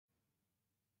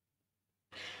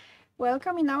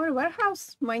welcome in our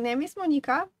warehouse. My name is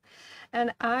Monika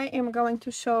and I am going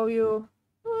to show you.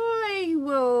 I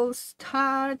will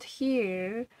start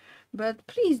here, but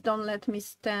please don't let me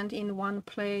stand in one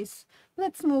place.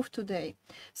 Let's move today.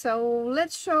 So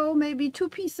let's show maybe 2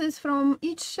 pieces from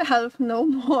each shelf, no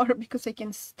more, because I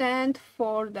can stand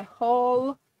for the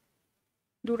whole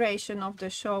duration of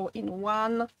the show in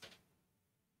one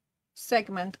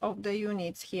segment of the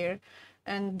units here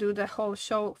and do the whole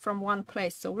show from one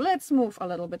place. So let's move a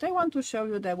little bit. I want to show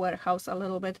you the warehouse a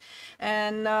little bit,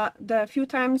 and the few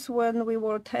times when we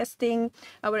were testing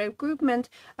our equipment,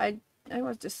 I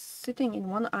was just sitting in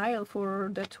one aisle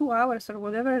for the 2 hours or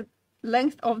whatever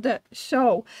length of the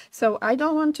show. So I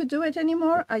don't want to do it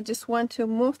anymore. I just want to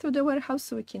move to the warehouse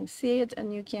so we can see it,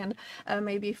 and you can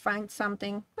maybe find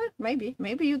something. Maybe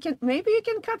you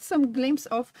can cut some glimpse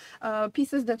of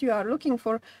pieces that you are looking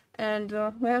for. And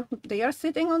well, they are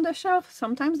sitting on the shelf.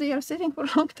 Sometimes they are sitting for a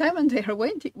long time and they are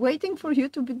waiting for you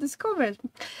to be discovered.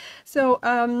 So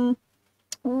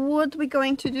what we're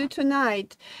going to do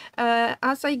tonight,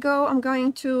 as I go, I'm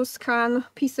going to scan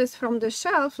pieces from the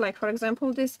shelf, like for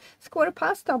example this square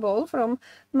pasta bowl from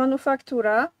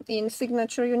Manufactura in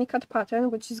signature unicut pattern,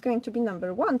 which is going to be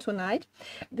number 1 tonight.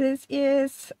 This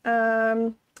is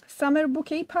summer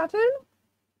bouquet pattern,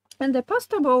 and the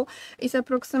pasta bowl is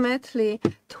approximately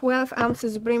 12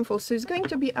 ounces brimful, so it's going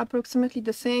to be approximately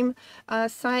the same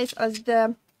size as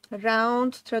the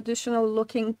round traditional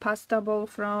looking pasta bowl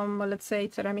from, let's say,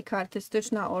 Ceramika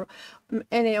Artystyczna or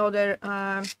any other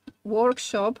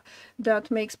workshop that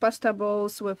makes pasta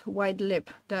bowls with wide lip,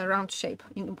 the round shape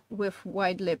with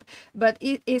wide lip, but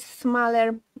it is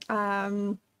smaller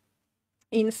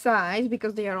in size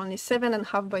because they are only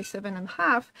 7.5 by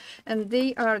 7.5, and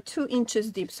they are 2 inches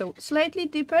deep, so slightly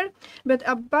deeper but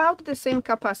about the same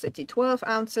capacity, 12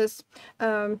 ounces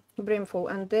brimful,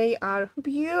 and they are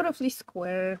beautifully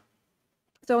square.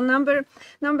 So number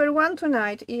 1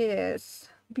 tonight is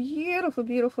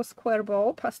beautiful square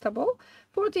bowl, pasta bowl,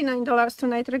 $49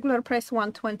 tonight, regular price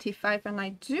 $125, and I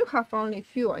do have only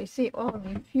few. I see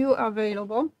only few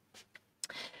available.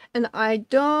 And I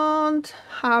don't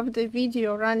have the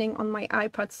video running on my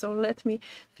iPad, so let me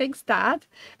fix that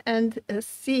and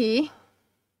see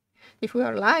if we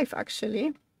are live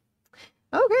actually.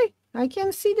 Okay, I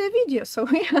can see the video, so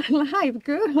we are live.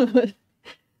 Good.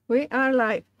 We are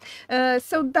live.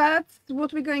 So that's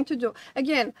what we're going to do.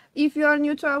 Again, if you are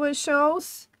new to our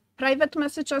shows, private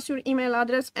message us your email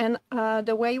address and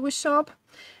the way we shop.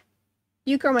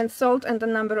 You comment sold and the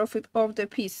number of the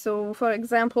piece. So for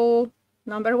example,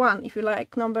 number 1, if you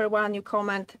like number 1, you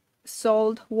comment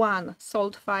sold 1,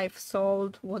 sold 5,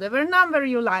 sold whatever number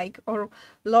you like or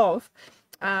love.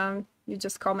 You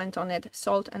just comment on it,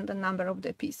 sold and the number of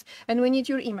the piece, and we need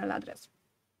your email address.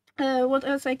 What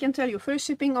else I can tell you? Free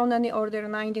shipping on any order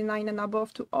 99 and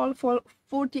above to all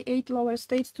 48 lower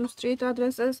states, 2 street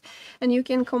addresses, and you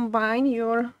can combine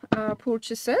your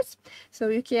purchases so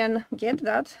you can get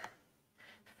that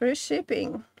free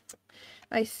shipping.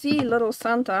 I see little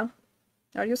Santa.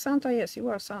 Are you Santa? Yes, you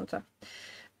are Santa.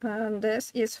 And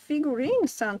this is figurine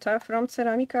Santa from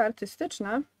Ceramika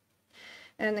Artystyczna.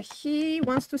 And he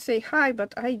wants to say hi,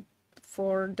 but I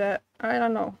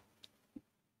don't know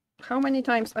how many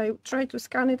times I try to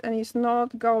scan it and it's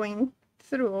not going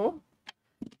through.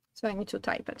 So I need to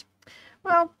type it.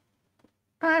 Well,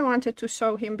 I wanted to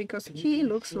show him because he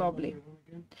looks lovely.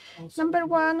 Number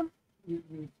 1.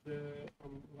 With the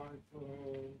live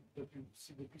that you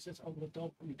see the pieces on the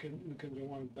top, you can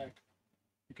rewind back.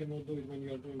 You cannot do it when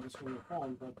you are doing this on your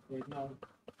phone, but right now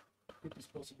it is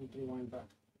possible to rewind back.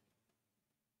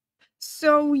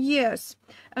 So yes,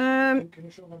 Can you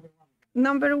show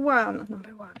number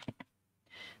one.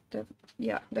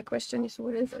 The question is,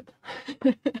 where is it?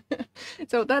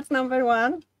 So that's number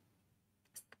 1,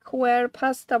 square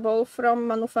pasta bowl from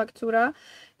Manufactura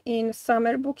in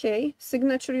summer bouquet,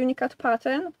 signature unicut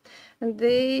pattern, and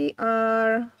they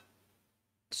are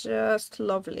just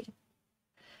lovely.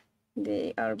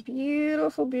 They are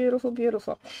beautiful.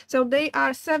 So they are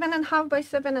 7.5 by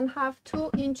 7.5, 2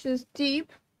 inches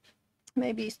deep.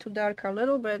 Maybe it's too dark a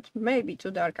little bit, maybe too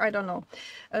dark, I don't know.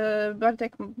 But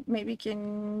maybe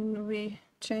can we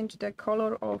change the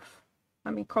color of,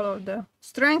 the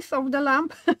strength of the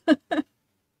lamp?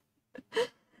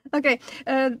 Okay,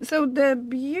 so the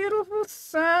beautiful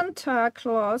Santa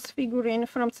Claus figurine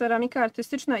from Ceramika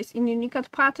Artystyczna is in unicut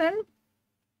pattern,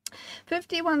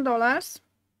 $51,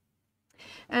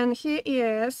 and he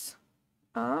is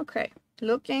okay,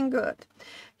 looking good.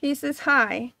 He says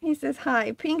hi.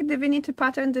 Pink divinity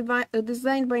pattern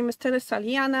designed by Mr.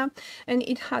 Saliana, and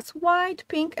it has white,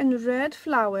 pink and red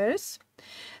flowers.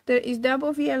 There is dab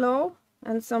of yellow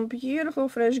and some beautiful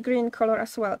fresh green color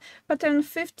as well. Pattern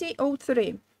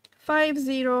 5003,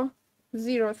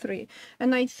 5003.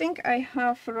 And I think I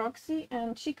have Roxy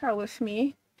and Chica with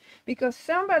me because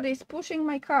somebody is pushing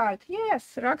my cart.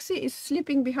 Yes, Roxy is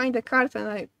sleeping behind the cart,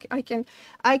 and I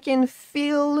can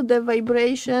feel the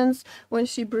vibrations when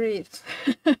she breathes.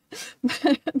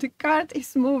 The cart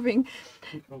is moving.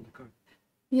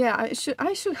 Yeah,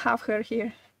 I should have her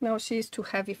here. No, she's too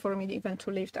heavy for me even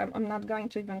to lift. I'm not going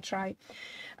to even try.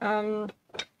 I'm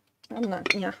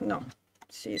not. Yeah, no,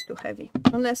 she is too heavy.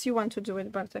 Unless you want to do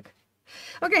it, Bartek.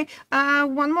 Okay,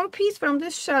 one more piece from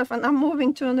this shelf, and I'm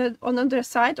moving to another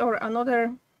side or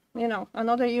another, you know,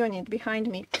 another unit behind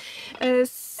me.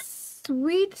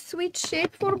 Sweet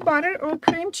shape for butter or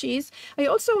cream cheese. I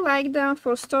also like them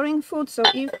for storing food. So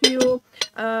if you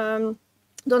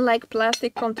don't like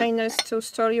plastic containers to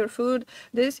store your food,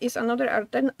 this is another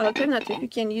alternative. You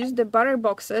can use the butter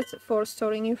boxes for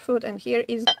storing your food. And here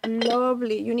is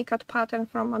lovely unicat pattern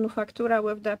from Manufaktura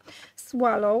with the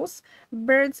swallows,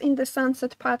 birds in the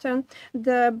sunset pattern.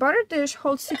 The butter dish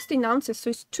holds 16 ounces, so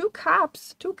it's 2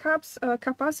 cups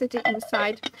capacity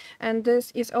inside. And this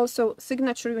is also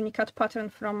signature unicat pattern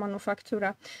from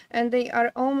Manufaktura, and they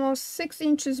are almost 6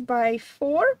 inches by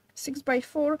 6 by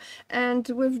 4, and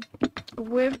with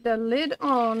the lid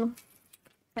on,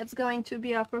 it's going to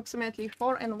be approximately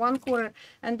 4 1/4,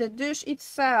 and the dish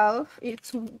itself,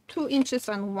 it's 2 inches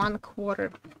and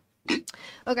 1/4.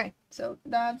 Okay, so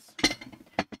that's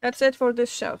it for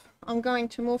this shelf. I'm going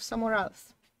to move somewhere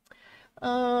else.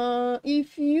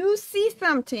 If you see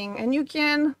something and you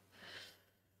can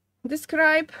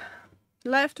describe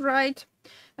left, right,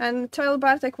 and tell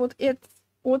Bartek what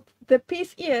the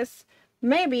piece is,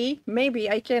 maybe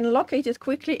I can locate it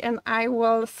quickly and I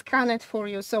will scan it for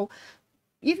you. So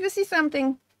if you see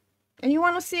something and you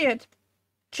want to see it,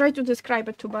 try to describe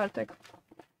it to Bartek.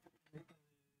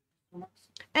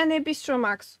 Any Bistro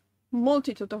Max,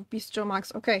 multitude of Bistro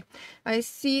Max. Okay, I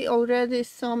see already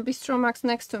some Bistro Max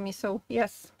next to me, so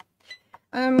yes.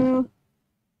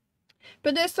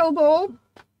 Pedestal bowl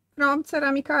from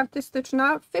Ceramika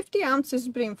Artystyczna, 50 ounces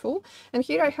brimful, and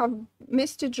here I have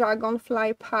Misty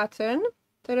Dragonfly pattern,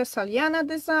 Teresaliana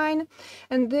design,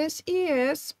 and this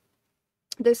is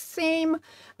the same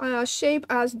shape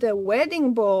as the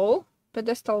wedding bowl,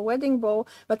 pedestal wedding bowl,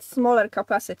 but smaller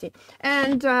capacity,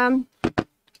 and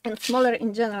smaller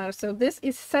in general. So this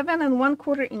is 7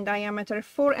 1/4 in diameter,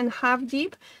 4 1/2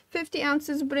 deep, 50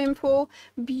 ounces brimful,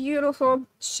 beautiful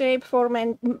shape for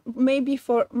maybe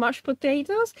for mashed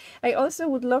potatoes. I also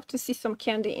would love to see some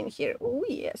candy in here. Oh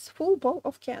yes, full bowl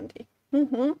of candy.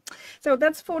 So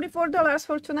that's $44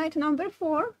 for tonight, number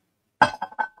 4.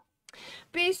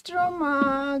 Bistro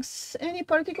Max, any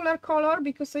particular color?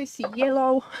 Because I see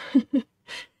yellow.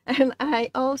 And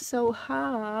I also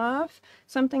have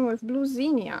something with blue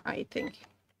zinnia, I think,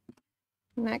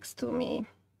 next to me.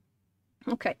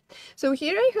 Okay, so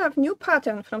here I have new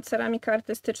pattern from Ceramika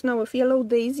Artystyczna with yellow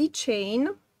daisy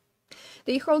chain.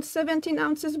 They hold 17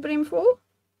 ounces brimful.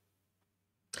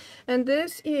 And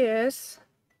this is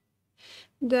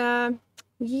the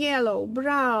yellow,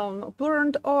 brown,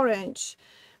 burnt orange,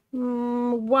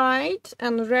 white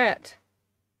and red.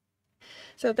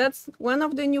 So that's one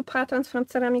of the new patterns from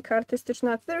Ceramika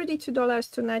Artystyczna, $32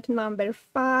 tonight, number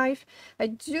 5. I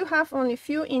do have only a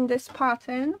few in this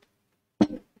pattern.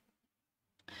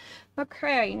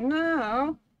 Okay,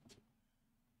 now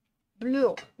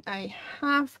blue. I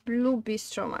have blue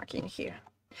Bistro Max in here.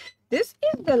 This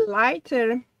is the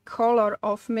lighter color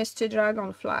of Misty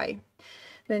Dragonfly.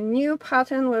 The new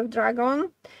pattern with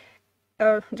dragonfly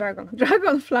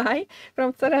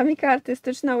from Ceramika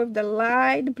Artystyczna with the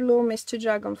light blue Misty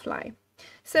Dragonfly.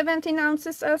 17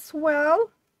 ounces as well.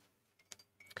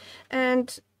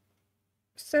 And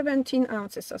 17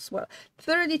 ounces as well.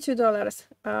 $32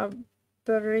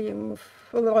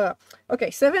 brimful.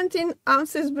 Okay, 17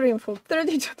 ounces brimful,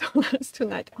 $32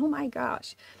 tonight. Oh my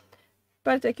gosh.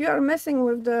 Bartek, you are messing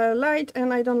with the light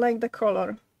and I don't like the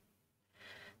color.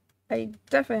 I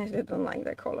definitely don't like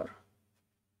the color.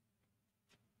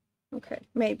 Okay,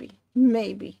 maybe.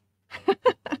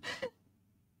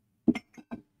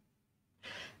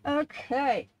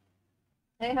 Okay,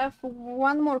 I have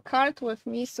one more card with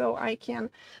me so I can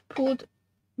put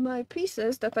my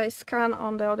pieces that I scan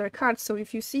on the other card. So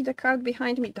if you see the card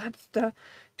behind me, that's the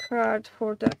card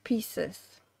for the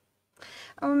pieces.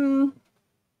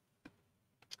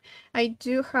 I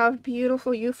do have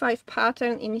beautiful U5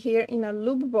 pattern in here in a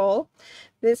loop ball.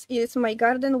 This is my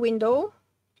garden window.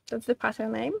 That's the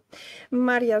pattern name.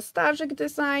 Maria Starzyk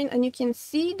design, and you can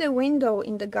see the window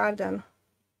in the garden.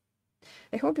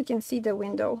 I hope you can see the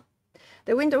window.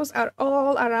 The windows are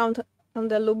all around on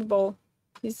the loop bowl.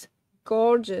 It's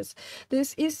gorgeous.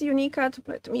 This is Unicat,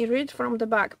 let me read from the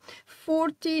back,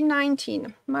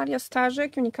 4019. Maria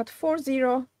Starzek, Unicat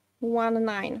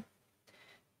 4019.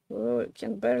 Oh, you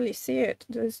can barely see it.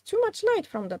 There's too much light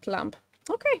from that lamp.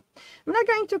 Okay, I'm not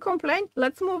going to complain.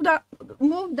 Let's move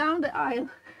down the aisle.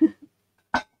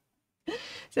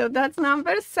 So that's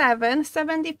number 7,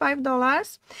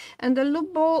 $75, and the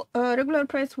loop bowl regular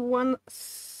price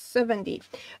 $170.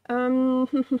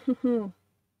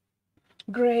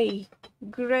 Gray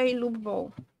loop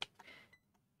bowl.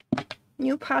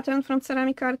 New pattern from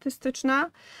Ceramika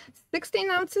Artystyczna. 16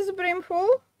 ounces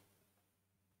brimful.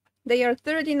 They are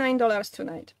 $39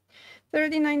 tonight.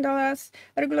 $39,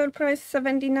 regular price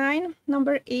 $79.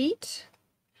 Number 8.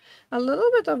 A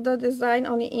little bit of the design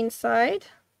on the inside.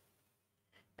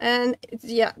 And it's,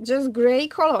 yeah, just gray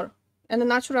color and a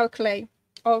natural clay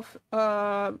of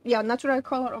natural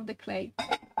color of the clay.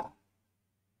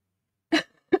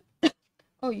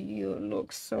 Oh, you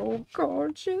look so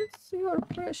gorgeous. You're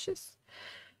precious.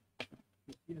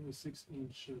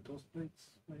 6-inch toast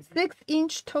plates, maybe?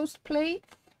 6-inch toast plate,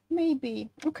 maybe.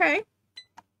 Okay.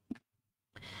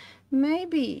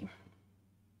 Maybe.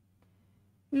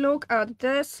 Look at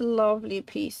this lovely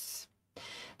piece.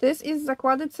 This is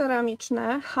zakłady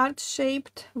ceramiczne,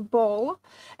 heart-shaped bowl,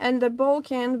 and the bowl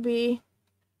can be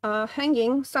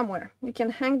hanging somewhere. You can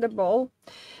hang the bowl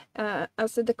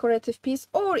as a decorative piece,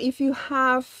 or if you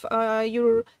have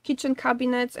your kitchen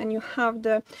cabinets and you have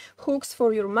the hooks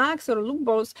for your mugs or loop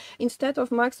bowls, instead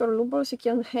of mugs or loop bowls, you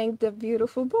can hang the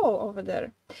beautiful bowl over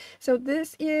there. So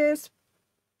this is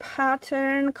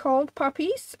pattern called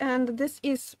Puppies, and this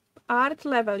is art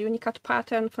level Unicat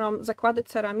pattern from zakłady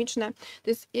ceramiczne.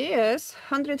 This is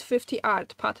 150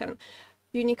 art pattern.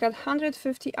 Unicat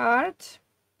 150 art.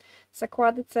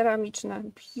 Zakłady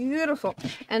ceramiczne. Beautiful.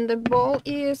 And the bowl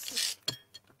is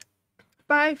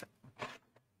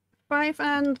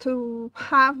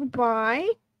 5.5 by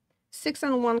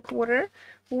 6.25,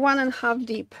 1.5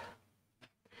 deep.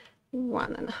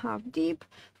 1.5 deep.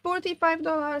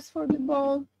 $45 for the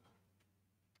bowl.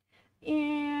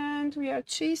 And we are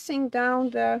chasing down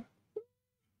the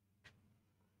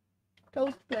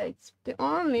toast plates. The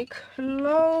only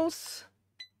close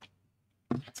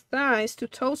size to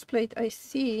toast plate I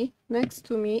see next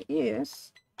to me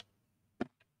is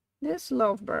this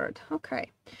lovebird.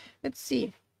 Okay, let's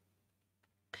see.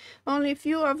 Only a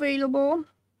few available.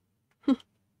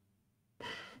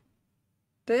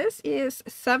 This is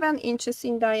 7 inches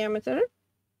in diameter,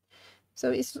 so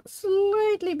it's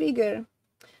slightly bigger.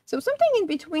 So something in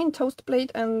between toast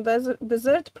plate and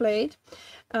dessert plate,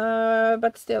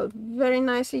 but still very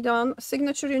nicely done.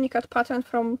 Signature Unicat pattern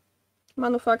from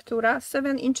Manufaktura,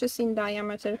 7 inches in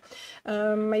diameter.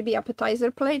 Maybe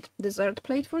appetizer plate, dessert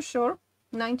plate for sure.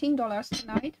 $19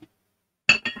 tonight.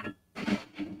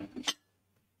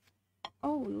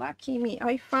 Oh, lucky me.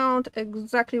 I found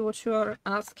exactly what you are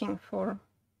asking for.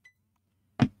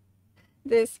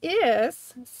 This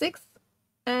is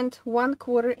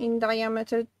 6.25 in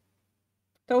diameter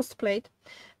toast plate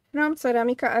from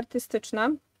Ceramika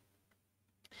Artystyczna.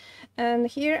 And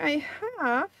here I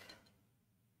have,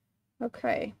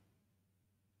 okay,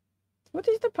 what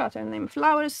is the pattern name?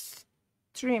 Flower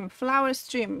Stream,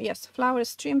 yes, Flower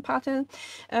Stream pattern,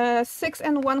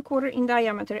 6.25 in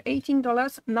diameter,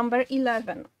 $18, number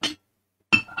 11.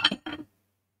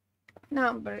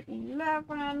 Number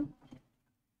 11.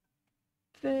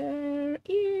 There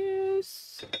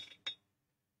is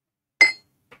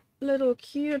little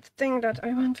cute thing that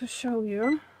I want to show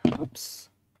you. Oops.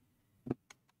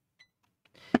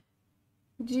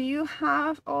 Do you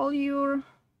have all your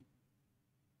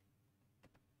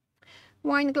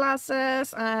wine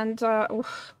glasses and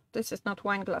this is not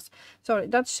wine glass, sorry,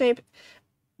 that shape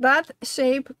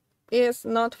is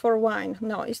not for wine.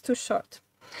 No, it's too short.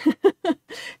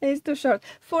 It's too short.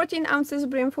 14 ounces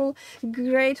brimful,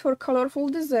 great for colorful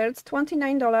desserts,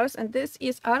 $29, and this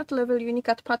is art level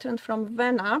Unicat pattern from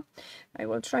Vena. I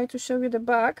will try to show you the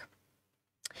back.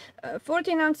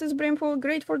 14 ounces brimful,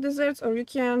 great for desserts, or you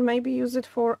can maybe use it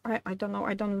for, I don't know,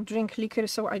 I don't drink liquor,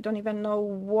 so I don't even know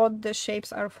what the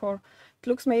shapes are for. It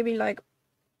looks maybe like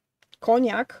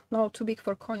cognac. No, too big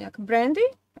for cognac.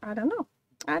 Brandy? I don't know.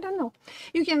 I don't know.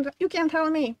 You can tell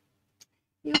me.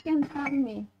 You can tell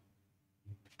me.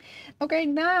 Okay,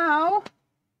 now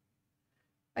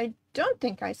I don't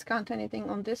think I scanned anything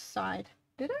on this side.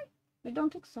 Did I? I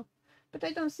don't think so. But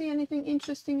I don't see anything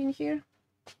interesting in here.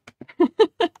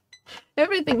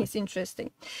 Everything is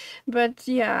interesting. But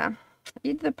yeah,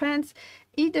 it depends.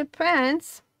 It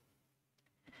depends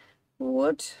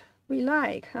what we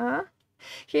like, huh?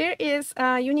 Here is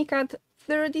Unicat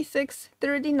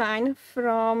 3639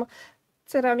 from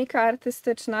Ceramika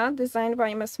Artystyczna, designed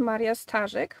by Miss Maria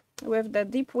Starzyk, with the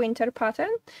deep winter pattern.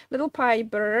 Little pie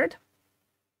bird,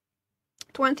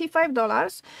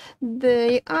 $25.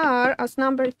 They are as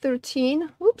number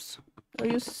 13. Oops, are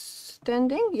you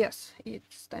standing? Yes,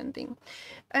 it's standing.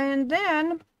 And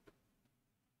then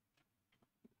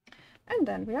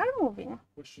we are moving.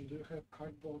 Question: do you have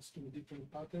card balls in different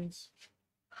patterns?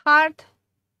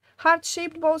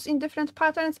 Heart-shaped balls in different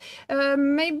patterns.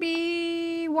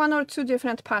 Maybe 1 or 2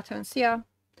 different patterns, yeah.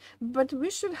 But we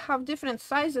should have different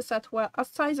sizes as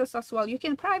well. You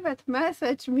can private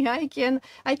message me. I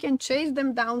can chase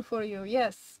them down for you.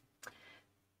 Yes.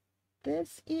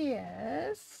 This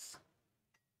is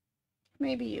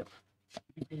maybe you.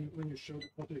 When you show the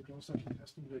pottery close-up, it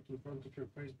has to be like in front of your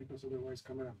face, because otherwise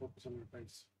camera focus on your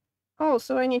face. Oh,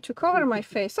 so I need to cover my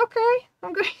face. Okay,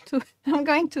 I'm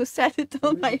going to set it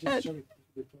on my head.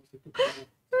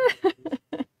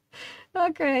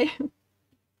 Okay.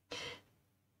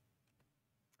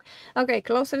 Okay,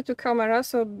 closer to camera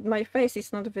so my face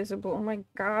is not visible. Oh my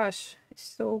gosh, it's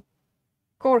so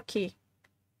corky.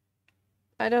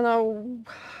 I don't know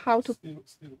how to. Still.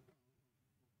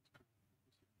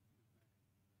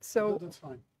 So that's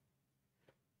fine.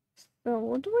 So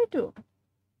what do I do?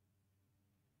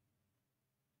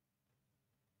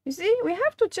 You see, we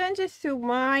have to change it to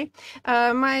my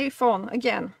my phone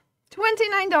again.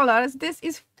 $29. This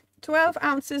is 12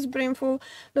 ounces brimful,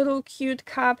 little cute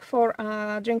cup for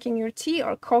drinking your tea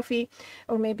or coffee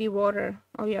or maybe water.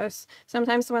 Oh yes,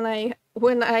 sometimes when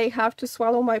I have to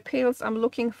swallow my pills, I'm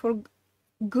looking for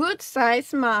good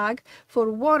size mug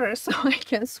for water so I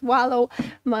can swallow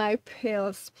my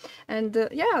pills. And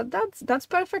yeah, that's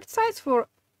perfect size for,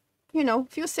 you know,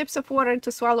 few sips of water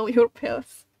to swallow your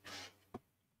pills.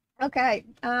 Okay,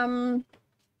 I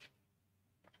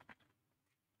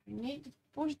need to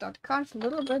push that cart a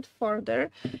little bit further.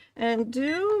 And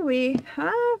do we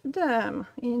have them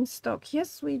in stock?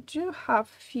 Yes, we do have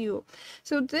few.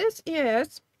 So this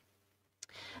is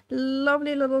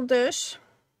lovely little dish.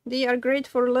 They are great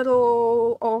for a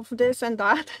little of this and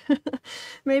that.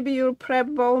 Maybe your prep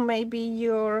bowl, maybe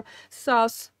your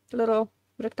sauce, little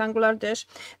rectangular dish.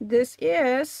 This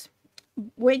is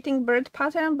Waiting Bird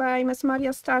pattern by Miss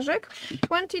Maria Starzyk,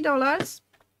 $20.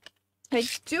 I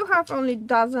do have only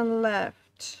dozen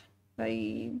left.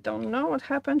 I don't know what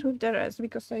happened with the rest,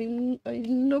 because I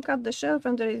look at the shelf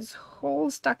and there is a whole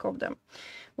stack of them.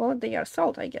 Well, they are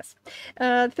sold, I guess.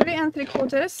 3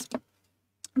 3/4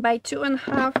 by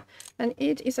 2.5, and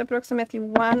it is approximately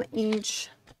 1 inch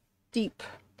deep.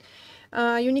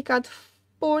 Unicat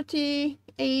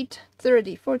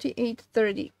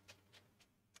 4830.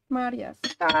 Maria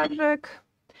Starzyk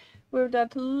with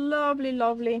that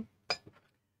lovely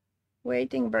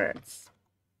waiting birds.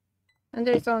 And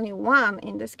there is only one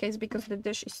in this case because the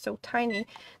dish is so tiny.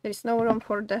 There is no room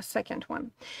for the second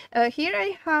one. Here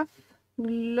I have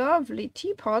lovely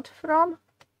teapot from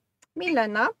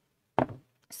Milena,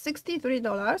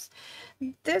 $63.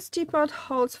 This teapot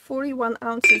holds 41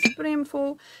 ounces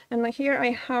brimful, and here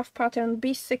I have pattern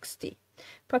B60.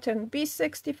 Pattern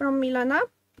B60 from Milena.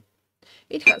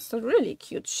 It has a really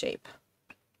cute shape,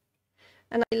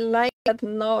 and I like that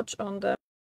notch on the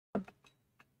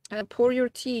pour your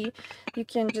tea. You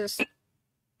can just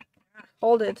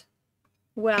hold it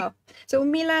well. So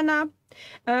Milena,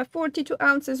 42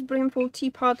 ounces brimful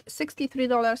teapot,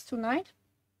 $63 tonight.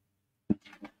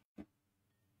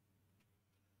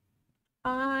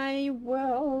 I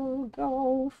will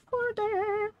go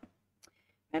further.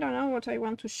 I don't know what I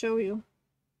want to show you.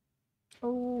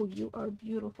 Oh, you are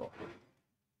beautiful.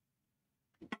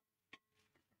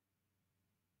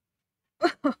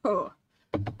 Oh.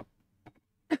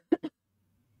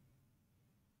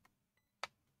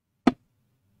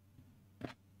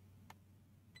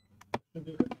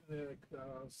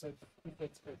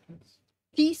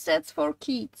 Tea sets for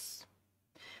kids.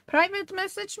 Private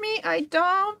message me. I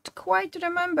don't quite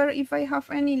remember if I have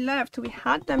any left. We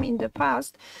had them in the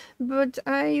past, but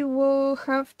I will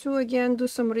have to again do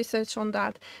some research on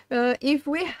that. If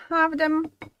we have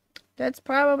them, that's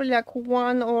probably like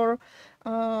 1 or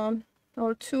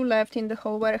 2 left in the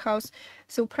whole warehouse.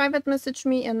 So private message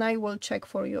me and I will check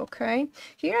for you, okay?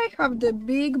 Here I have the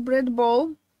big bread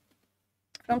bowl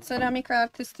from Ceramika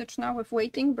Artystyczna with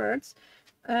waiting birds.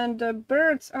 And the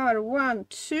birds are 1,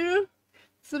 2,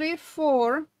 3,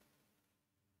 4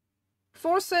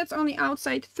 sets on the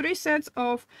outside, 3 sets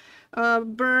of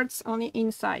birds on the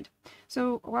inside.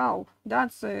 So wow,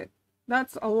 that's a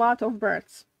lot of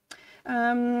birds.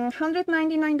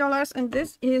 $199, and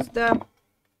this is the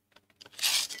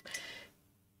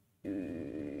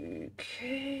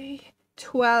Okay,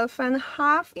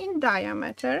 12.5 in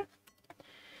diameter,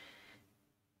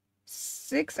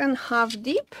 6.5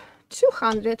 deep,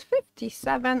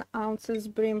 257 ounces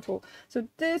brimful. So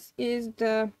this is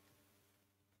the,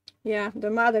 yeah,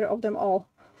 the mother of them all.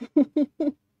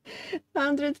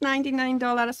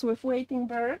 $199 with waiting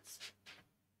birds.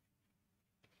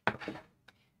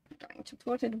 Going to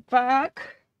put it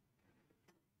back.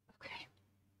 Okay.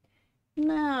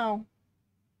 Now,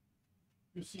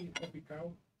 You see happy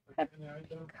cow? happy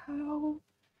cow.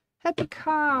 Happy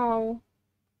cow.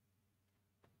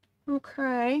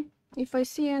 Okay. If I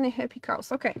see any happy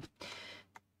cows. Okay.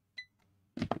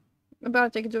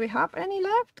 Bartek, do we have any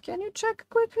left? Can you check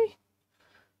quickly?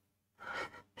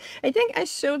 I think I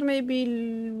showed maybe,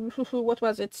 what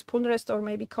was it, spoon rest or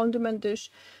maybe condiment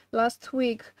dish last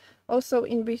week, also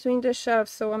in between the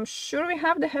shelves. So I'm sure we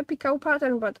have the happy cow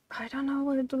pattern, but I don't know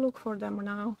where to look for them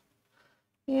now.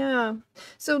 Yeah,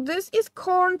 so this is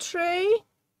corn tray.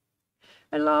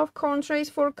 I love corn trays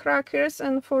for crackers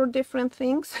and for different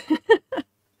things.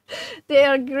 They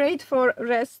are great for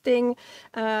resting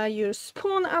your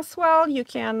spoon as well. You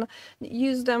can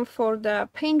use them for the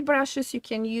paint brushes. You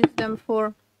can use them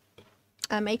for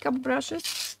makeup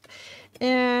brushes.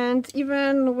 And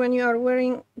even when you are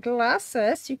wearing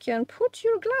glasses, you can put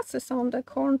your glasses on the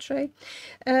corn tray.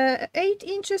 8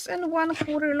 inches and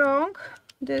 1/4 long.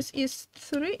 This is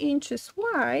 3 inches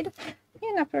wide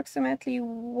and approximately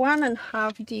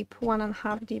 1.5 deep.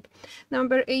 1.5 deep.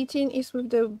 Number 18 is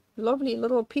with the lovely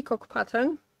little peacock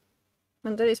pattern,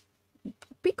 and there is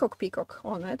peacock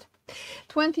on it.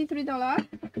 $23.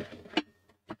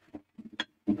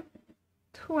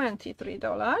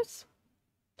 $23.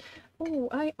 Oh,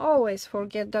 I always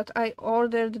forget that I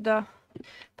ordered the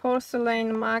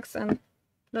porcelain mugs and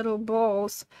little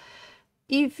bowls.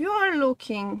 If you are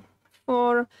looking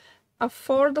for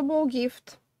affordable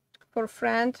gift for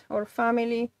friend or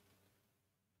family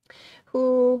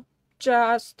who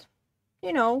just,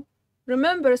 you know,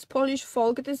 remembers Polish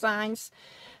folk designs,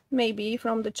 maybe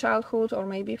from the childhood or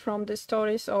maybe from the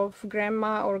stories of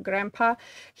grandma or grandpa,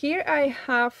 here I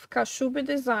have Kashuby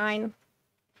design.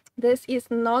 This is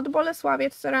not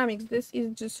Bolesławiec ceramics. This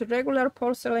is just regular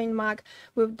porcelain mug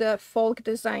with the folk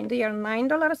design. They are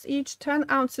 $9 each, 10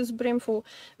 ounces brimful,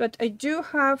 but I do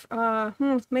have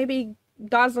maybe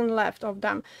dozen left of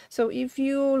them. So if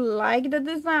you like the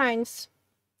designs,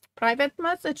 private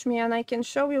message me and I can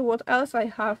show you what else I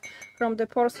have from the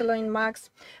porcelain mugs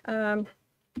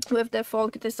with the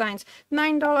folk designs.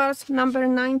 $9, number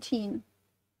 19.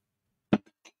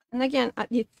 And again,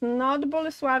 it's not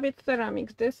Bolesławiec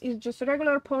ceramics. This is just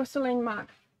regular porcelain mug.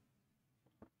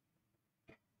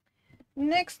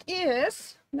 Next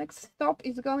stop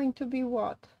is going to be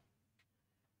what?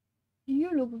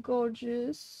 You look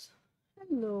gorgeous.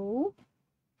 Hello.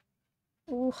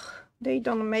 Ugh, they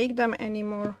don't make them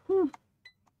anymore.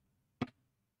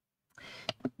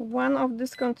 One of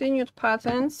discontinued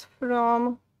patterns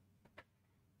from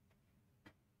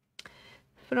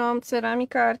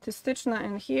Ceramika Artystyczna,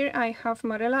 and here I have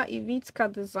Maryla Iwicka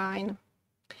design.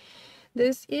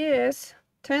 This is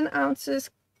 10 ounces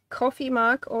coffee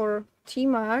mug or tea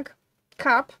mug,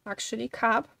 cup, actually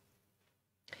cup.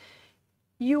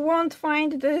 You won't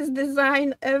find this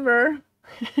design ever.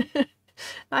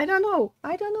 I don't know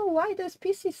why this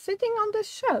piece is sitting on the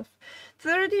shelf.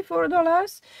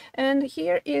 $34, and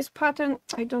here is pattern,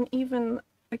 I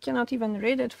cannot even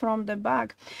read it from the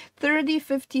bag.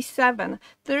 3057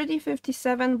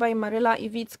 by Maryla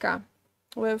Iwicka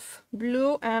with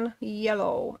blue and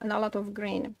yellow and a lot of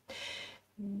green.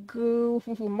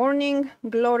 Morning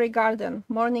Glory Garden.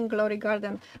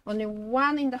 Only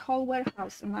one in the whole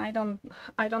warehouse, and I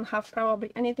don't have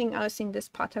probably anything else in this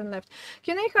pattern left.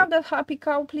 Can I have that happy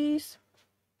cow, please?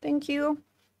 Thank you.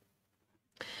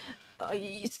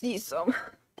 I see some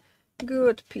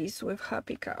good piece with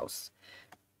happy cows.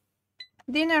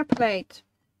 Dinner plate.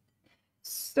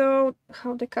 So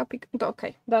how the cup,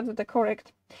 okay, that's the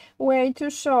correct way to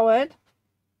show it.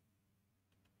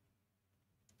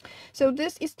 So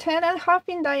this is 10.5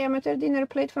 in diameter dinner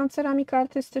plate from Ceramika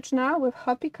Artystyczna with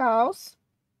happy cows.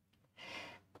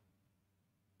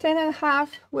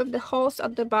 10.5 with the holes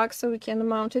at the back so we can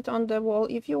mount it on the wall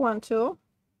if you want to.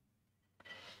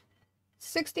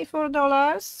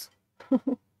 $64.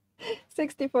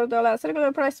 $64.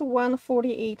 Regular price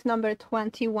 $148. Number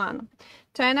 21.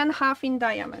 10.5 in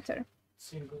diameter.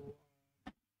 Single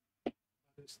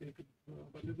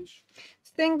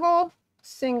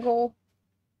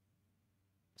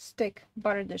stick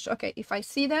butter dish. Okay, if I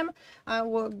see them, I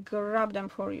will grab them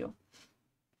for you.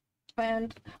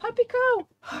 And happy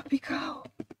cow.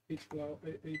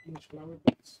 8-inch flower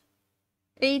pots.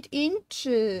 8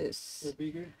 inches. Or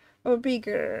bigger? Or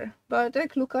bigger.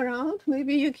 Bartek, look around.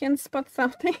 Maybe you can spot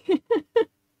something.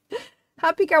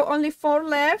 Happy Cow, only 4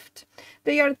 left.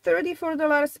 They are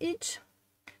 $34 each.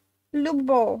 Loop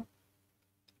ball.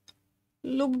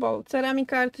 Loop ball.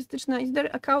 Ceramika artystyczna. Is there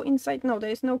a cow inside? No,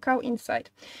 there is no cow inside.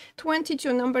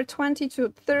 22, number 22,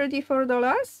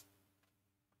 $34.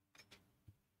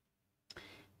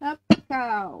 Happy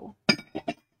Cow.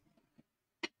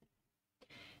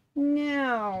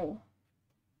 Now.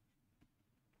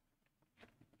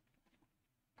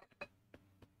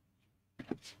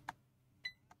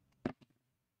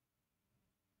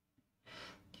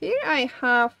 Here I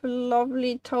have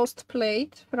lovely toast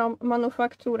plate from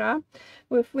Manufaktura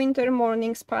with winter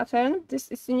mornings pattern. This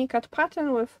is unique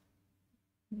pattern with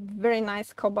very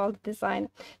nice cobalt design.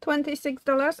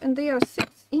 $26 and they are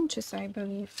 6 inches, I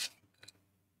believe.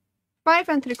 5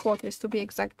 3/4 to be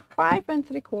exact. 5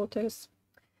 3/4.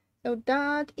 So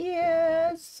that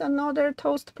is another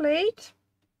toast plate.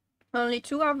 Only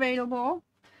 2 available.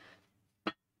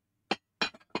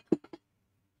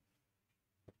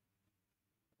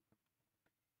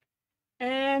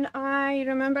 And I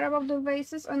remember about the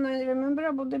vases and I remember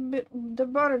about the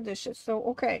butter dishes. So,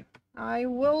 okay, I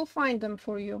will find them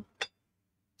for you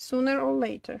sooner or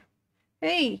later.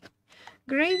 Hey,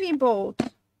 gravy boat.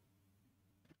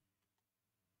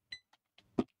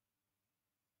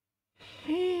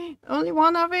 Only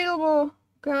 1 available,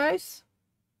 guys.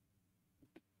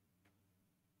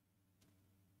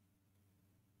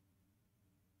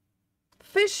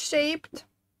 Fish-shaped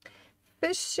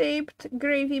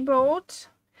gravy boat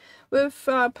with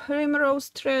primrose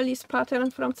trellis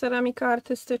pattern from Ceramika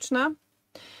Artystyczna.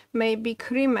 Maybe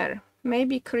creamer,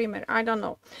 I don't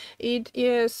know. It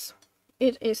is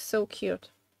so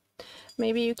cute.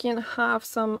 Maybe you can have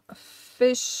some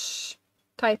fish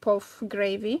type of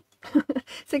gravy.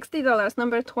 $60,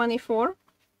 number 24.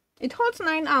 It holds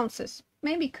 9 ounces.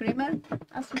 Maybe creamer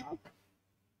as well.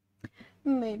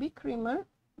 Maybe creamer.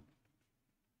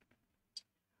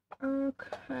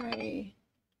 Okay.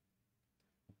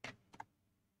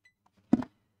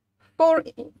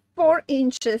 4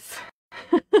 inches.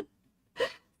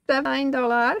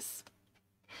 $9.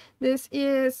 This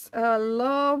is a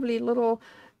lovely little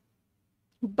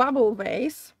bubble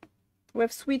vase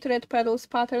with sweet red petals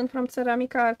pattern from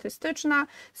Ceramika Artystyczna.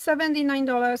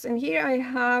 $79. And here I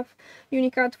have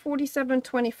Unicat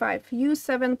 4725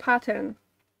 U7 pattern.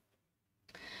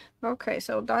 Okay,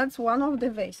 so that's one of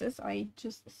the vases I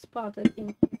just spotted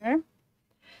in here.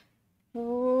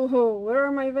 Oh, where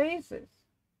are my vases?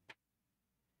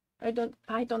 I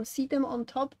don't see them on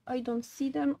top. I don't see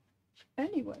them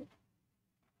anywhere.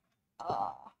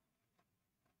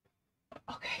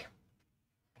 Okay.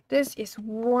 This is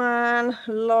one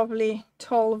lovely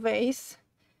tall vase.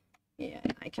 Yeah,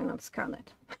 I cannot scan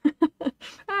it.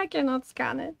 I cannot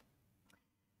scan it.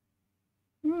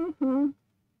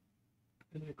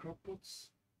 Any crock pots?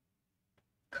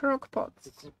 Crock pots.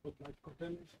 The crock pot like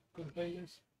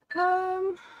containers?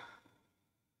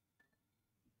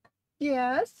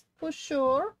 Yes, for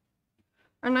sure.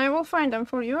 And I will find them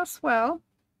for you as well.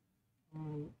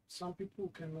 Some people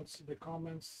cannot see the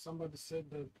comments. Somebody said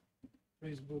that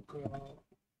Facebook,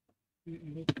 you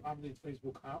need to update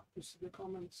Facebook app to see the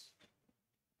comments.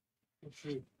 Not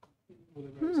sure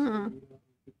whatever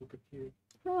people could hear.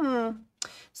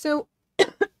 So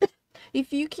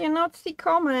if you cannot see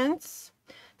comments,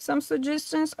 some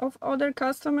suggestions of other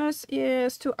customers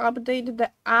is to update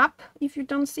the app if you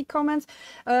don't see comments.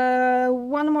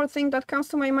 One more thing that comes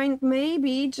to my mind,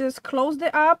 maybe just close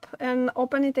the app and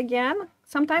open it again.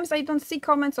 Sometimes I don't see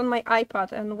comments on my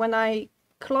iPad, and when I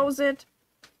close it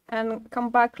and come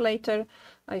back later,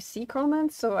 I see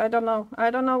comments. So I don't know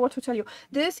what to tell you.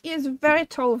 This is very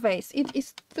tall vase. It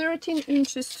is 13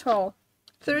 inches tall.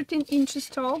 13 inches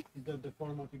tall. Is that the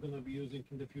format you're going to be using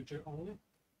in the future only?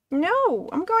 No,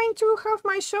 I'm going to have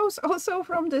my shows also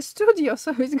from the studio,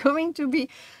 so it's going to be,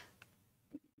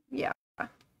 yeah.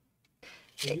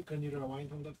 Can you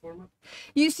rewind on that format?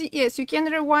 You see, yes, you can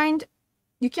rewind.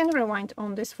 You can rewind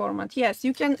on this format. Yes,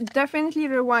 you can definitely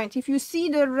rewind. If you see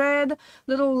the red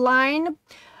little line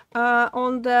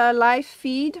on the live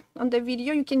feed on the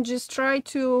video, you can just try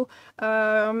to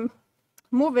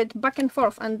move it back and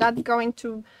forth, and that's going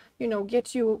to, you know,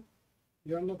 get you.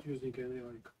 You're not using any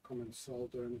like comment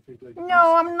salt or anything like that?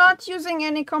 No, I'm not using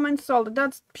any comment salt.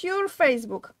 That's pure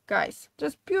Facebook, guys.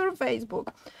 Just pure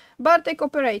Facebook. Bartek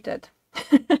operated.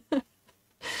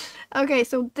 Okay,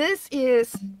 so this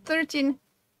is 13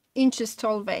 inches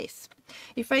tall vase.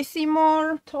 If I see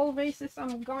more tall vases,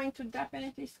 I'm going to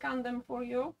definitely scan them for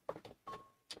you.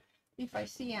 If I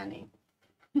see any.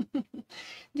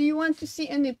 Do you want to see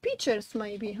any pictures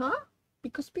maybe, huh?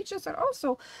 Because pictures are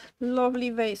also lovely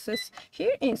vases.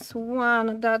 Here is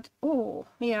one that, oh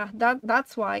yeah,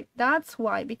 that's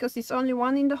why, because it's only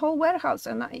one in the whole warehouse,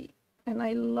 and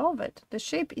I love it. The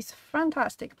shape is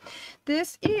fantastic.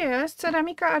 This is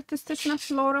Ceramika Artystyczna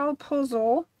Floral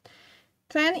Puzzle,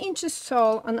 10 inches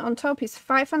tall, and on top is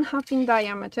 5.5 in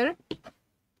diameter.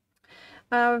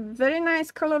 A very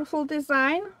nice colorful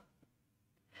design.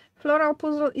 Floral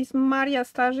puzzle is Maria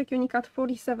Starzyk, Unicat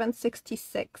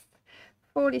 4766.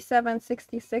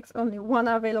 4766, only one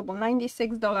available,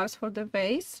 $96 for the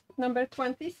vase. Number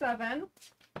 27.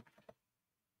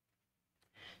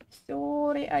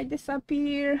 Sorry, I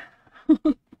disappear.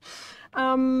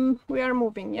 We are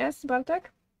moving, yes,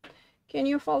 Bartek? Can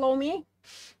you follow me?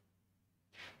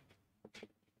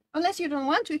 Unless you don't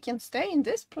want to, you can stay in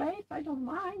this place, I don't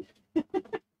mind.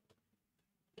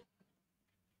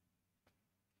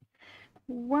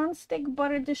 One stick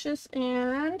butter dishes,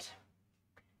 and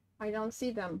I don't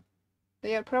see them.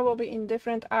 They are probably in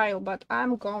different aisle, but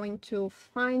I'm going to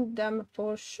find them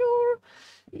for sure.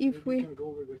 If we can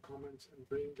go with the comments and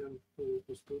bring them to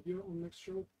the studio on next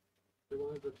show, the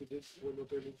ones that we did were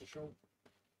not able to show.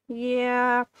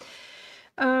 Yeah,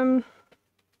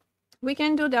 we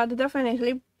can do that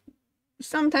definitely.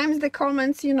 Sometimes the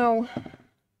comments, you know,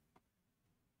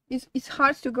 it's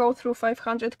hard to go through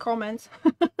 500 comments.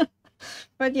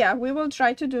 But yeah, we will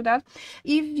try to do that.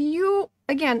 If you,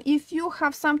 again, if you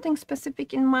have something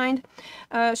specific in mind,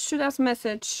 shoot us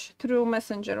message through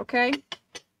Messenger, okay?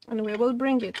 And we will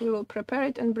bring it. We will prepare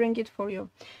it and bring it for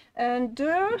you. And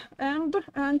I'm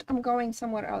going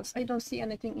somewhere else. I don't see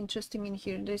anything interesting in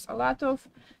here. There's a lot of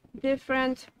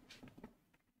different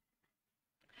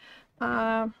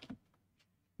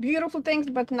beautiful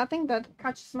things, but nothing that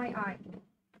catches my eye.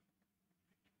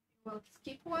 We'll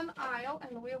skip one aisle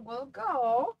and we will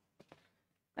go.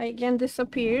 I again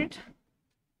disappeared.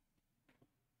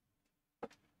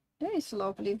 There is a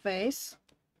lovely vase.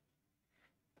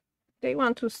 They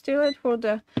want to steal it for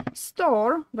the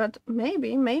store, but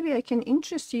maybe I can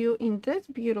interest you in this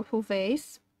beautiful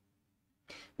vase.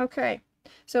 Okay,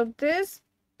 so this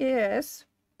is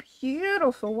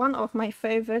beautiful, one of my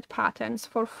favorite patterns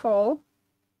for fall.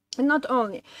 And not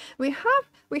only, we have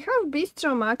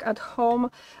Bistro Mag at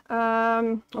home.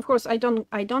 Of course, I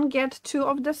don't get two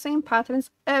of the same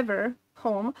patterns ever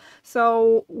home,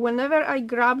 so whenever I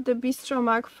grab the Bistro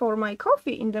Mag for my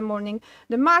coffee in the morning,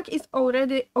 the mag is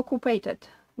already occupied.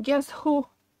 Guess who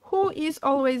is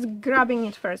always grabbing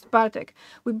it first? Bartek.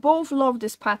 We both love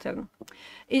this pattern.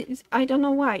 I don't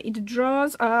know why, it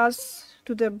draws us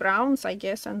to the browns, I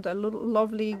guess, and the little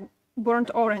lovely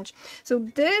burnt orange. So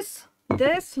this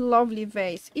lovely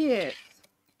vase is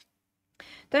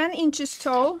 10 inches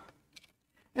tall,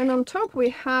 and on top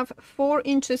we have 4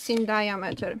 inches in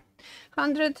diameter,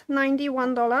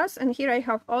 $191. And here I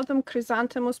have Autumn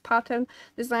Chrysanthemums pattern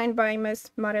designed by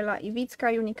Miss Marela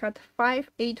Iwicka, Unicat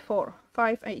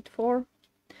 584.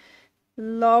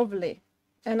 Lovely.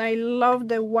 And I love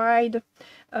the wide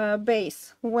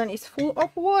base. When it's full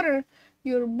of water,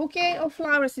 your bouquet of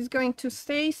flowers is going to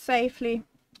stay safely.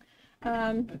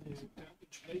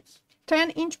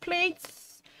 10-inch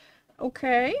plates.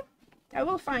 Okay, I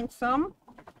will find some.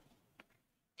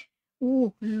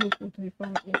 Ooh, look what I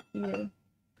found in here.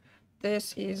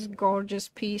 This is gorgeous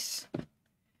piece.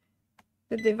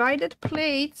 The divided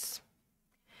plates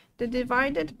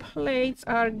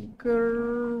are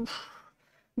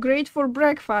great for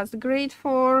breakfast, great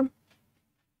for...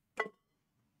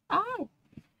 Oh,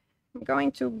 I'm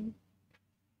going to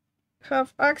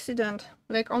have accident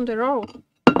like on the road.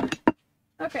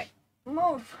 Okay,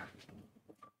 move.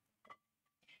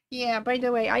 Yeah, by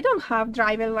the way, I don't have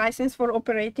driver license for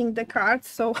operating the cart,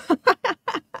 so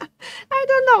I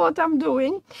don't know what I'm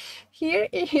doing. Here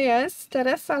is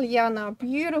Teresa Liana,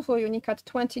 beautiful Unicat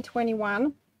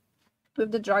 2021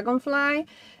 with the dragonfly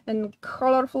and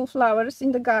colorful flowers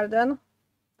in the garden.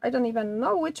 I don't even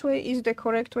know which way is the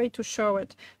correct way to show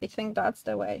it. I think that's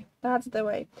the way. That's the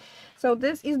way. So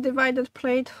this is divided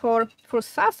plate for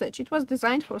sausage. It was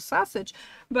designed for sausage,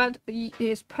 but it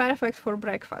is perfect for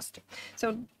breakfast.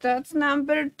 So that's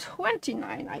number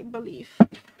 29, I believe.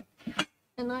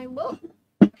 And I will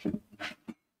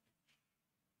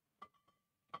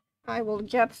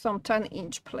get some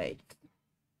 10-inch plates.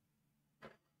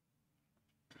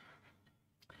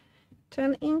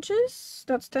 10 inches,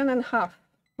 that's 10.5.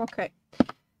 Okay,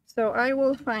 so I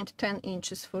will find 10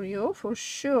 inches for you, for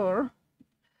sure.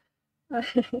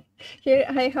 Here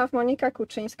I have Monika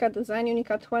Kuczyńska design,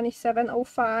 Unicat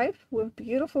 2705, with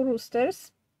beautiful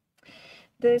roosters.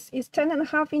 This is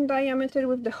 10.5 in diameter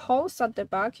with the holes at the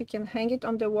back. You can hang it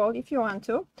on the wall if you want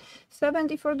to.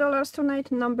 $74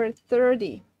 tonight, number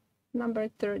 30. Number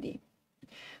 30.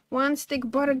 One stick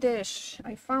butter dish.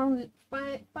 I found it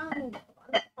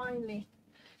finally.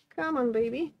 Come on,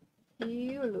 baby.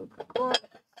 You look gorgeous.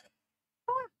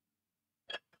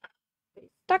 They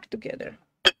stuck together.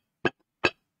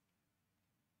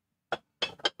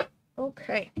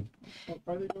 Okay.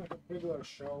 Are they going to have regular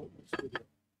show studio?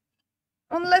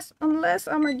 Unless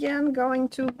I'm again going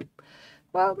to,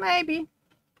 well, maybe.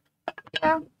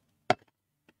 Yeah.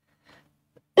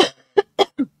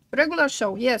 Regular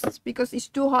show, yes, because it's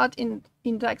too hot in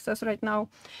Texas right now,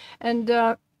 and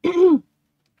and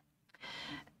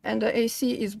the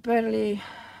AC is barely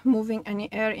moving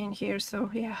any air in here. So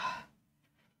yeah,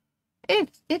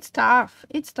 it's tough.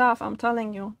 It's tough. I'm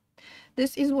telling you.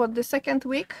 This is what, the second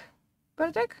week,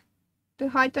 Bartek? The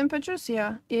high temperatures.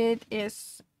 Yeah, it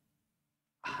is.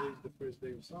 Today is the first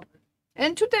day of summer.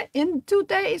 And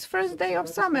today is first day of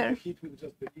summer. Heat will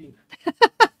just begin.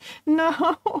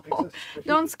 No,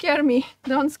 don't scare me.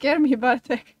 Don't scare me,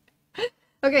 Bartek.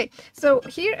 Okay, so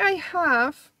here I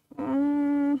have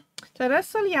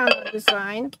Teresa Liana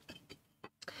design.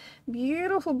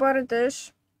 Beautiful butter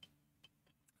dish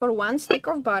for one stick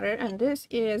of butter, and this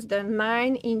is the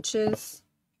 9 inches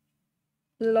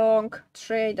long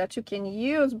tray that you can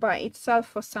use by itself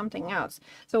for something else.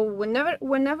 So whenever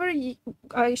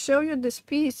I show you this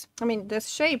piece, I mean this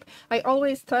shape, I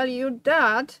always tell you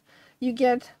that you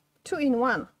get 2 in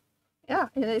 1. Yeah,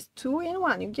 it is 2 in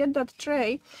 1. You get that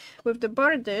tray with the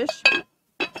butter dish,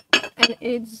 and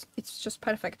it's just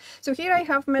perfect. So here I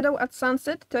have Meadow at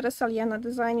Sunset, Teresa Liana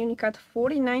design, Unicat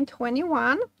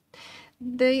 4921.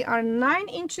 They are 9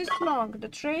 inches long. The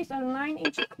trays are 9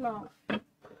 inches long.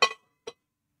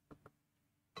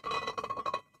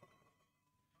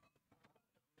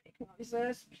 Make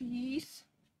noises, please.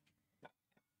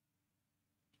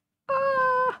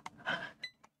 Ah!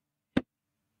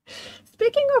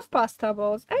 Speaking of pasta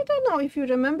balls, I don't know if you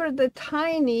remember the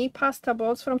tiny pasta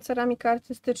balls from Ceramika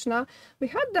Artystyczna. We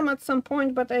had them at some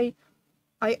point, but I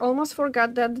almost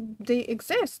forgot that they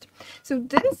exist. So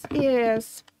this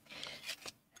is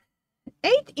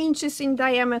 8 inches in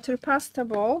diameter pasta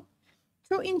ball,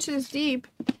 2 inches deep,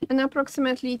 and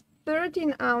approximately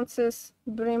 13 ounces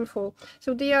brimful.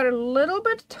 So they are a little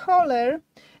bit taller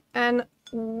and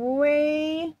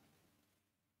way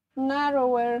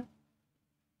narrower.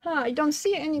 I don't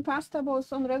see any pasta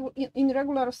balls in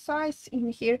regular size in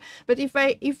here, but if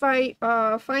I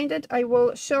find it, I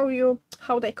will show you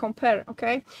how they compare.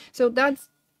 Okay, so that's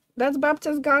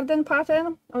Baptist Garden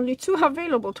pattern. Only 2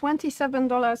 available,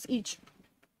 $27 each.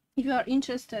 If you are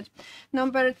interested,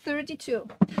 number 32.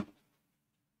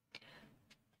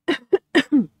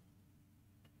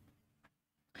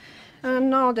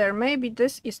 Another, maybe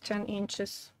this is 10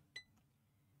 inches.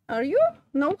 Are you?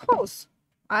 No holes.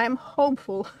 I'm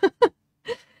hopeful.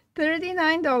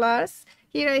 $39.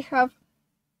 Here I have,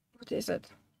 what is it?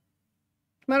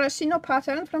 Maraschino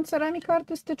pattern from Ceramika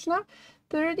Artystyczna.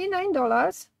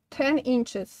 $39, 10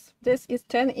 inches. This is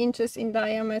 10 inches in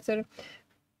diameter.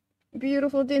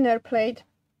 Beautiful dinner plate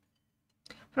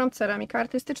from Ceramika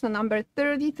Artystyczna, number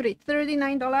 33.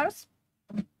 $39,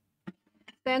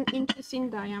 10 inches in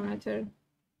diameter.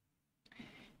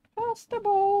 Pasta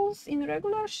balls in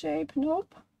regular shape.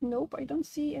 Nope, I don't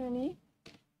see any.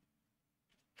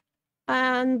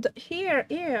 And here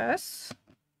is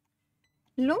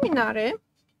luminary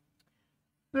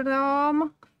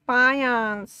from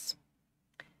Faience.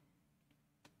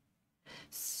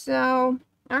 So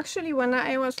actually, when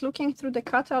I was looking through the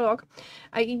catalog,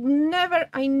 I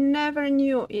never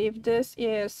knew if this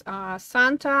is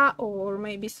Santa or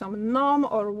maybe some gnome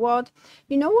or what.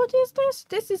 You know what is this?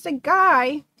 This is a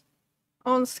guy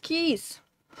on skis.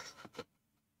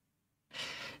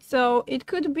 So it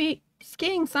could be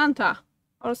skiing Santa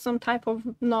or some type of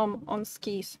gnome on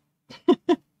skis.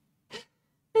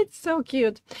 It's so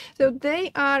cute. So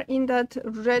they are in that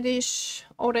reddish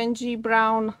orangey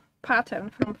brown pattern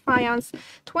from Faience,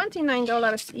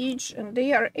 $29 each, and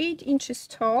they are 8 inches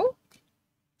tall,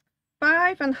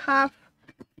 5.5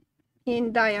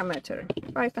 in diameter.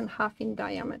 5.5 in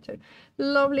diameter.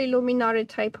 Lovely luminary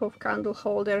type of candle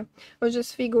holder, or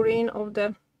just figurine of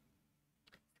the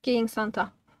skiing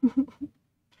Santa.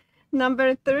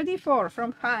 Number 34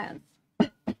 from Faience.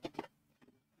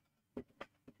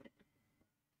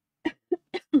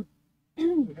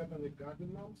 We have any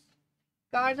garden gnomes?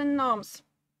 Garden gnomes.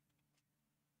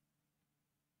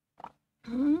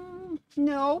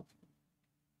 No.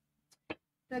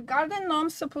 The garden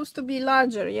gnome's supposed to be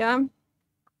larger, yeah?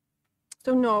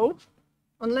 So no,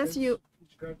 unless you...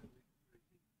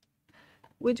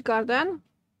 Which garden?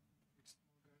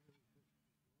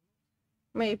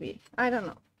 Maybe. I don't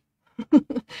know.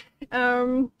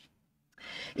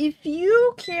 If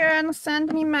you can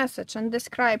send me message and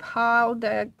describe how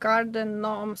the garden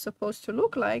gnome supposed to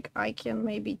look like, I can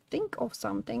maybe think of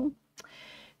something.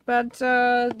 But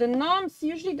the gnomes,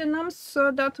 usually the gnomes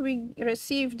that we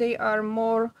receive, they are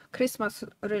more Christmas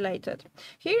related.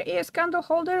 Here is candle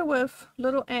holder with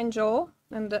little angel,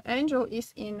 and the angel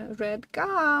is in red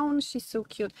gown. She's so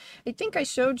cute. I think I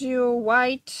showed you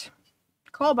white,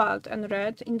 cobalt and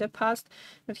red in the past,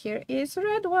 but here is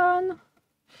red one.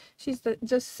 She's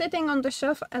just sitting on the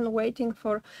shelf and waiting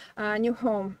for a new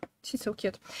home. She's so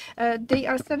cute. They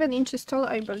are 7 inches tall,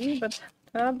 I believe, but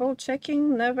double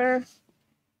checking, never.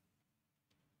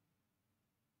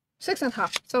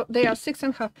 6.5. So they are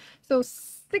 6.5. So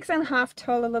 6.5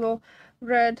 tall, little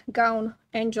red gown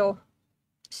angel.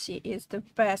 She is the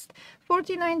best.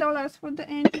 $49 for the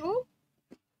angel.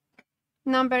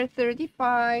 Number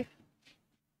 35.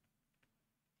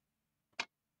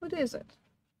 What is it?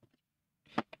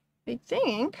 I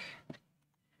think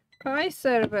pie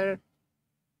server.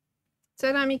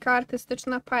 Ceramika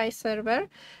artystyczna pie server.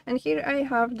 And here I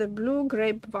have the blue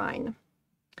grapevine.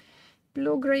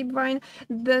 Blue grapevine.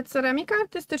 The ceramika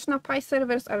artystyczna pie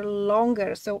servers are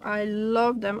longer, so I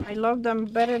love them. I love them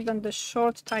better than the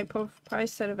short type of pie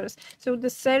servers. So the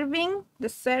serving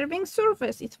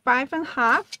surface is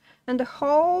 5.5, and the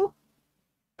whole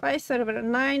pie server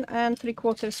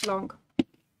 9.75 long.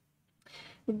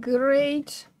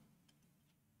 Great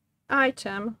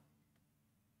item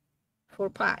for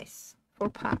pies.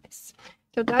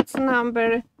 So that's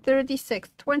number 36,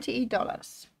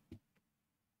 $28.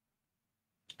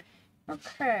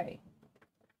 Okay,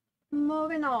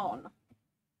 moving on.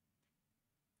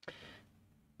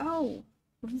 Oh,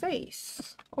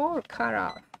 vase or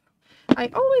carafe. I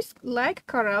always like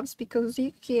carafes because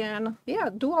you can,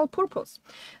 dual purpose.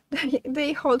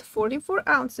 They hold 44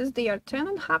 ounces. They are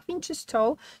 10.5 inches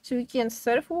tall, so you can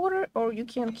serve water or you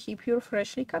can keep your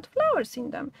freshly cut flowers in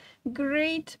them.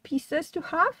 Great pieces to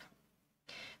have.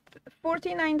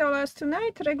 $49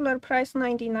 tonight, regular price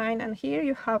 $99, and here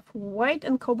you have white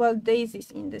and cobalt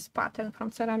daisies in this pattern from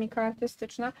Ceramika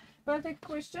Artystyczna. But a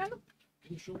question? Can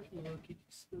you show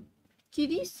kitties?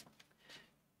 Kitties?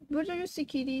 Where do you see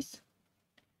kitties?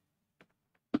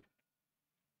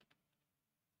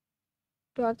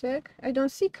 Bartek, I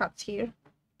don't see cats here.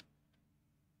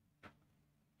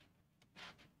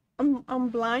 I'm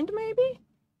blind, maybe?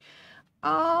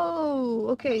 Oh,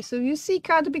 okay, so you see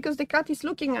cat because the cat is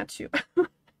looking at you.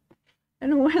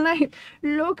 And when I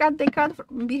look at the cat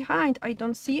from behind, I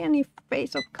don't see any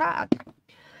face of cat.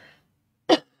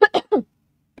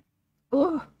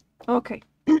 Oh, okay.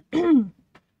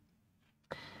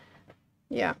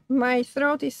 Yeah, my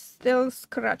throat is still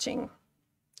scratching.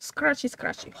 Scratchy.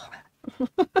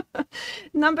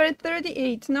 Number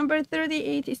 38. Number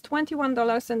 38 is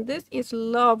 $21, and this is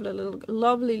lovely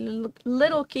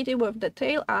little kitty with the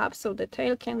tail up, so the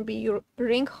tail can be your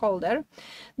ring holder.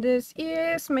 This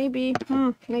is maybe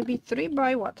 3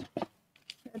 by what?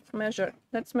 Let's measure.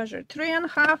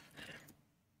 3.5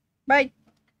 by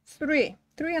 3.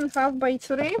 3.5 by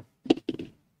 3.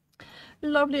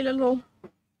 Lovely little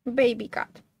baby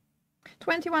cat.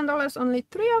 $21, only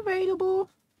 3 available.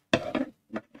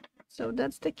 So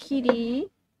that's the kitty.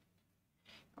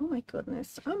 Oh my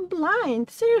goodness, I'm blind.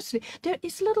 Seriously, there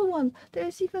is little one. There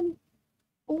is even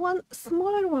one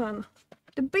smaller one.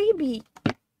 The baby.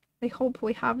 I hope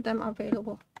we have them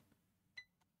available.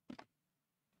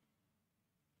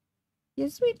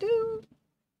 Yes, we do.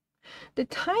 The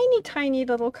tiny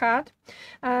little cat.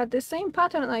 The same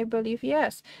pattern, I believe,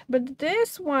 yes. But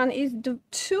this one is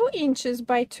 2 inches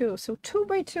by 2. So 2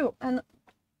 by 2. And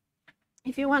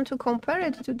if you want to compare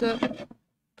it to the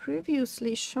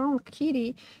previously shown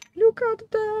kitty, look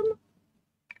at them.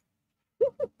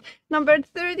 Number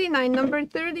 39. Number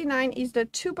 39 is the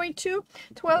 2 by 2.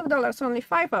 $12, only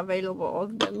 5 available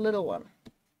of the little one.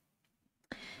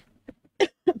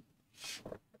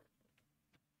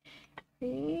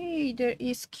 Hey, there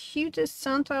is cutest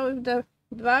Santa with the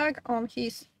bag on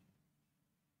his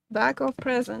bag of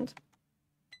present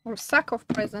or sack of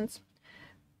presents.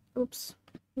 Oops,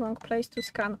 wrong place to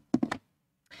scan.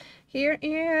 Here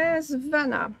is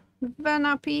Vena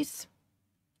piece.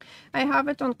 I have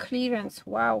it on clearance.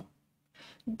 Wow,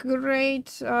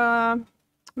 great.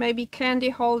 Maybe candy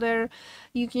holder.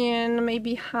 You can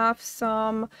maybe have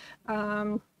some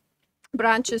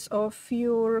branches of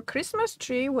your Christmas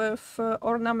tree with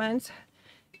ornaments.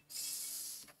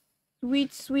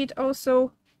 Sweet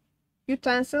also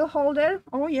utensil holder.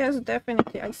 Oh yes,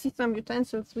 definitely. I see some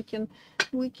utensils we can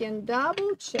We can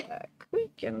double check. We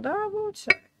can double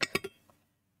check.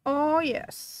 Oh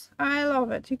yes, I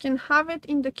love it. You can have it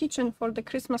in the kitchen for the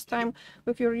Christmas time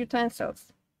with your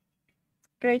utensils.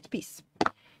 Great piece.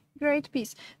 Great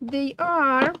piece. They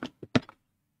are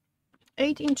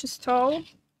 8 inches tall,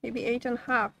 maybe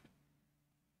 8.5.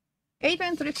 8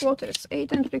 3/4, 8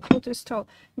 3/4 tall.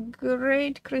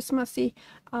 Great Christmassy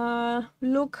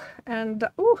look, and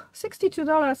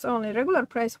 $62 only. Regular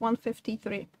price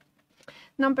 $153.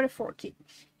 Number 40.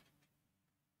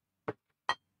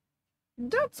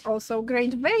 That's also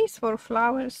great vase for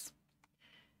flowers.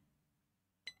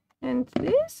 And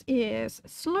this is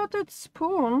slotted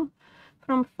spoon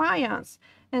from faience.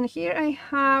 And here I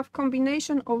have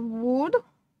combination of wood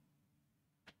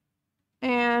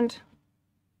and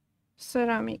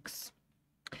ceramics.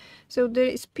 So there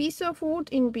is piece of wood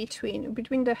in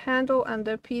between the handle and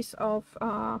the piece of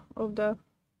the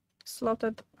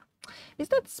slotted. Is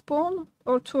that spoon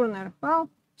or turner? Well,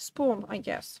 spoon, I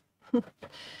guess.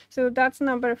 So that's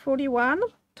number 41,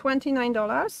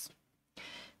 $29.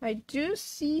 I do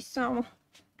see some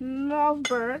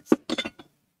lovebirds,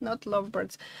 not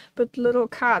lovebirds, but little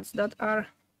cats that are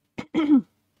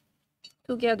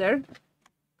together.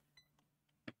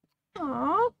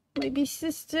 Oh, maybe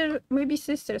sisters,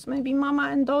 maybe mama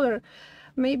and daughter,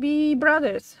 maybe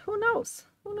brothers. Who knows?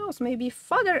 Who knows? Maybe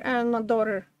father and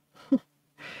daughter.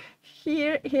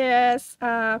 Here is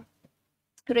a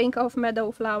ring of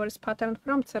meadow flowers pattern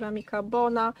from Ceramica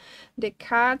Bona. The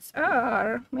cats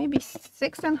are maybe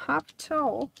 6.5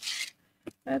 tall.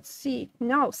 Let's see.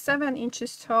 No, 7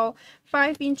 inches tall,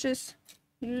 5 inches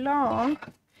long,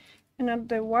 and at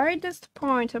the widest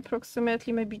point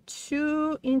approximately maybe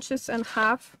 2.5 inches.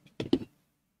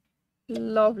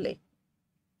 Lovely.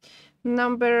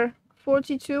 Number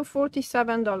 42,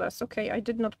 $47. Okay, I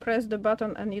did not press the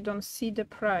button and you don't see the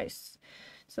price.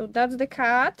 So that's the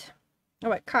cat. Oh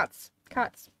wait, cats,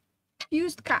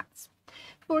 used cats,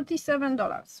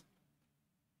 $47.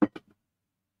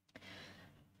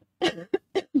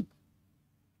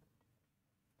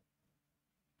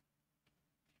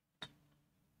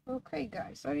 Okay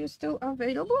guys, are you still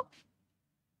available?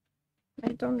 I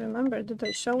don't remember, did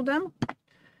I show them?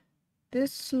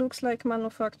 This looks like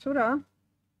Manufactura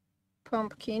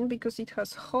pumpkin because it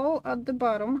has hole at the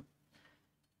bottom.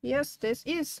 Yes, this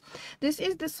is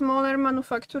the smaller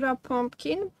Manufactura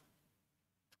pumpkin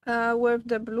with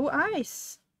the blue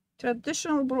eyes,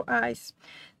 traditional blue eyes.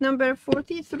 Number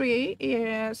 43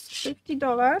 is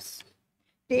 $50.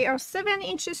 They are 7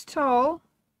 inches tall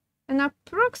and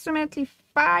approximately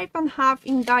 5.5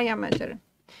 in diameter.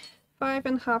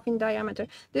 5.5 in diameter.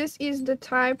 This is the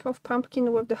type of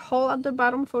pumpkin with the hole at the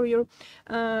bottom for your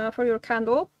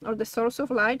candle or the source of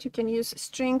light. You can use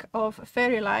string of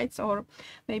fairy lights or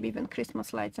maybe even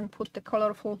Christmas lights and put the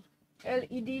colorful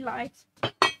LED lights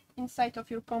inside of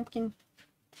your pumpkin.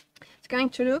 It's going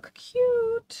to look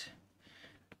cute.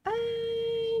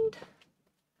 And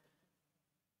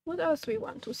what else we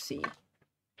want to see?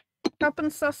 Cup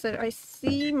and saucer. I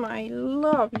see my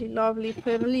lovely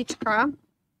perliczka.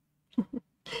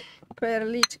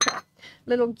 Perliczka,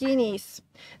 little guineas.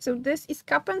 So this is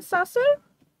cup and saucer.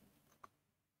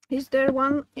 Is there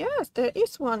one? Yes, there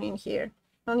is one in here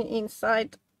on the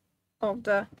inside of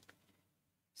the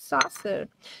saucer.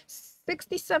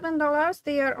 $67.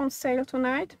 They are on sale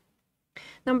tonight.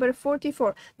 Number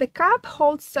 44. The cup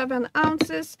holds 7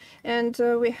 ounces and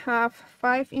we have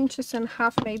 5.5 inches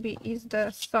maybe is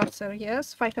the saucer.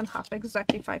 Yes, 5.5,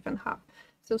 exactly 5.5.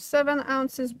 So 7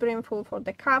 ounces brimful for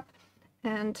the cup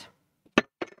and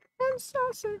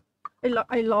saucer.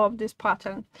 I love this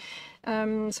pattern.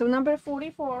 So number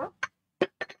 44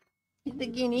 is the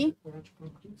guinea. Orange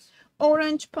pumpkins.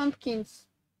 Orange pumpkins.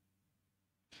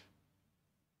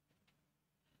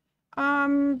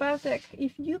 Bartek,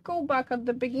 if you go back at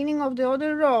the beginning of the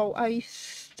other row, I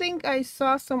think I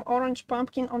saw some orange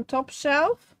pumpkin on top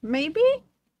shelf. Maybe,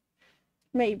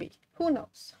 who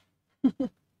knows?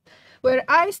 Where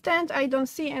I stand, I don't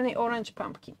see any orange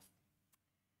pumpkin.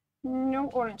 No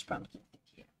orange pumpkin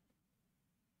here.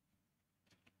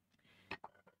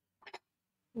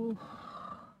 Ooh.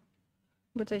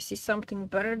 But I see something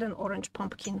better than orange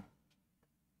pumpkin.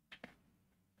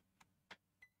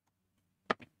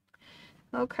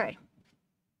 Okay.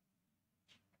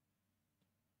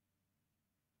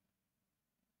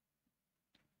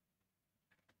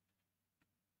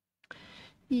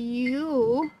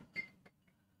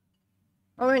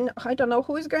 I don't know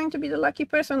who is going to be the lucky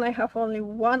person. I have only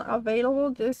one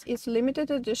available. This is limited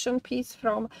edition piece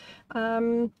from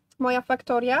Moja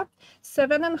Factoria,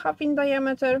 7.5 in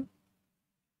diameter,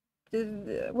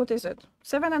 what is it,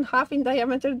 7.5 in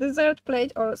diameter dessert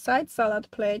plate or side salad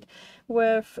plate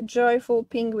with joyful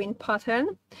penguin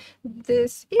pattern.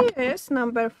 This is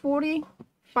number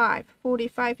 45.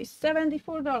 45 is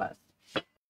 $74.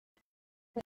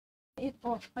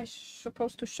 Oh, I'm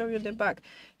supposed to show you the back.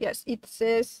 Yes, it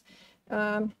says,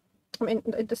 I mean,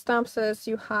 the stamp says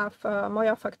you have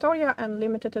Moya Factoria and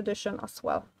limited edition as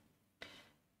well.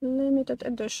 Limited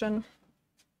edition.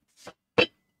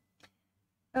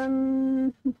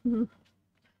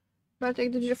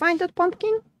 Bartek, did you find that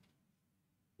pumpkin?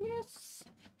 Yes.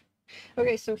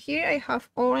 Okay, so here I have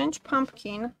orange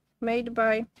pumpkin made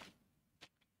by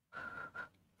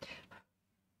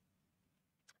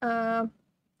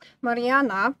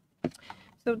Mariana.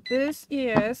 So this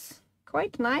is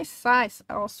quite nice size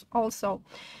also.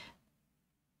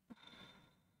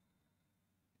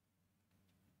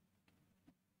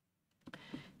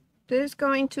 This is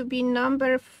going to be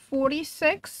number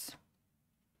 46.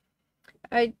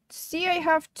 I see I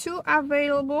have 2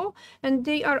 available and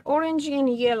they are orangey and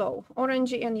yellow.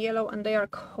 Orangey and yellow, and they are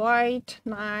quite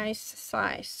nice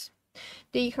size.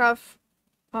 They have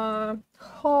a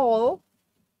hole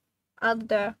at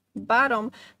the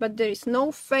bottom, but there is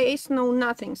no face, no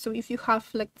nothing. So if you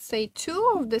have, let's say,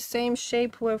 2 of the same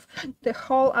shape with the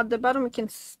hole at the bottom, you can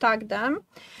stack them.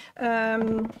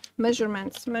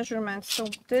 Measurements. So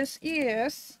this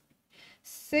is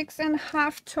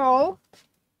 6.5 tall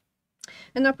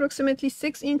and approximately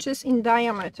 6 inches in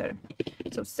diameter.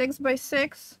 So 6 by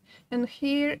 6, and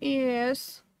here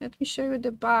is, let me show you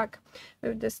the back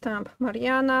with the stamp,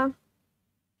 Mariana.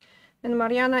 And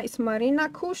Mariana is Marina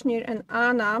Kushnir and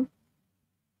Anna,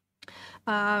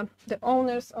 the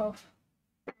owners of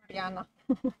Mariana.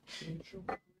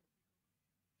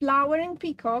 Flowering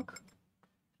peacock.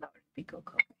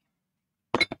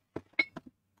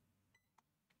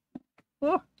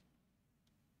 Oh,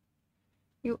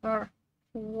 you are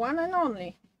one and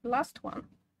only, last one.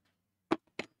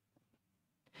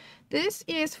 This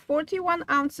is 41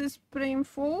 ounces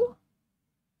brimful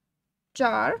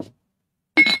jar.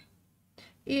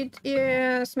 It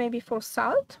is maybe for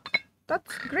salt.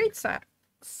 That's great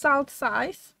salt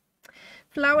size.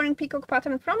 Flowering peacock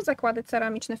pattern from Zakłady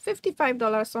Ceramiczne,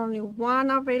 $55, only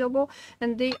one available,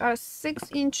 and they are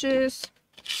 6 inches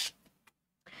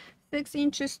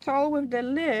tall with the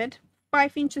lid,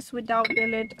 5 inches without the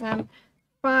lid, and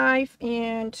 5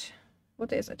 and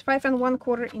what is it, 5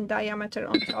 1/4 in diameter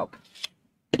on top.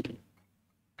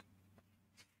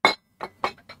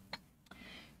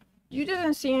 You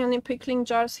didn't see any pickling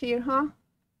jars here, huh?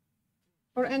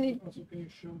 Or any Also, can you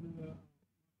show the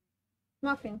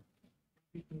muffin?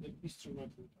 the bistro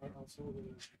muffin are also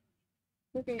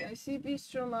Okay, I see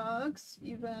bistro mugs,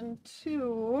 even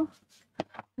 2.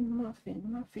 And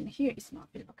muffin. Here is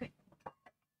muffin. Okay.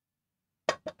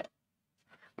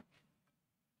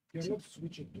 You're not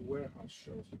switching to warehouse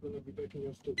shows. You're gonna be back in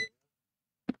your studio.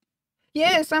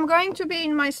 Yes, I'm going to be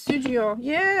in my studio.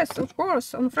 Yes, of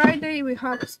course. On Friday we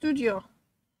have a studio.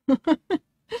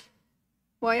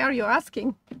 Why are you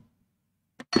asking?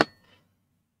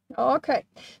 Okay,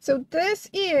 so this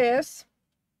is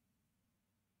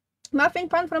muffin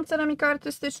pan from Ceramika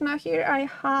Artystyczna. Here I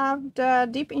have the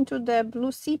Deep into the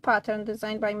Blue Sea pattern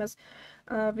designed by Ms.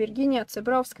 Virginia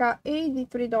Cebrowska.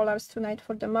 $83 tonight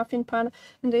for the muffin pan,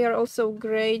 and they are also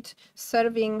great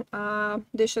serving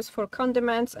dishes for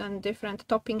condiments and different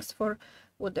toppings for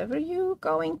whatever you're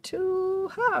going to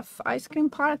have. Ice cream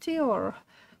party or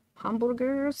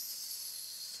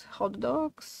hamburgers, hot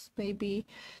dogs, maybe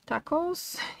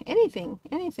tacos, anything.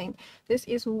 This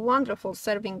is wonderful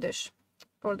serving dish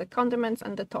for the condiments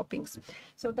and the toppings.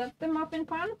 So that's the muffin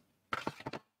pan.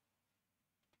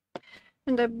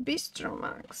 And the bistro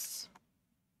mugs.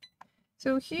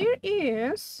 So here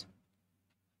is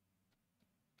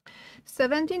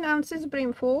 17 ounces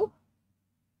brimful.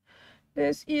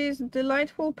 This is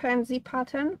delightful pansy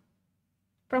pattern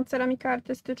from Ceramika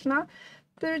Artystyczna.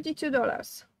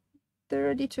 $32.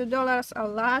 $32, a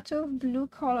lot of blue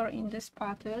color in this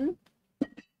pattern.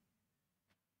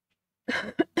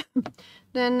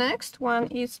 The next one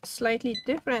is slightly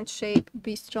different shape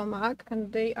bistro mug,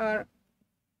 and they are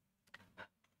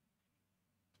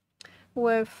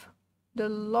with the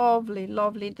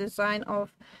lovely design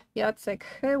of Jacek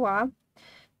Chyła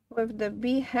with the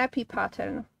Be Happy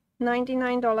pattern.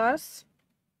 $99.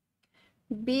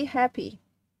 Be happy.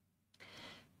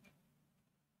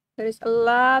 There is a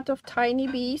lot of tiny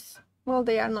bees. Well,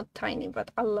 they are not tiny,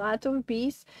 but a lot of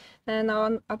bees. And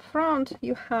on up front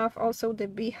you have also the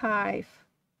beehive.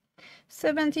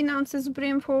 17 ounces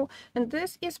brimful, and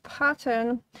this is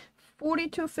pattern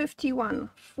 4251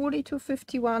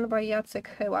 by Jacek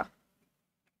Chyła.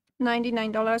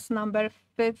 $99, number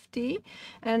 50.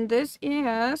 And this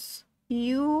is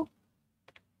U7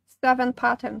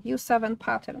 pattern, U7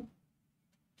 pattern.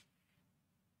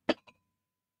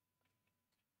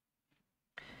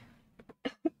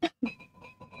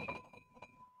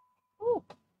 Oh,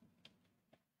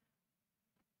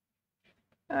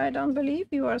 I don't believe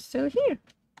you are still here.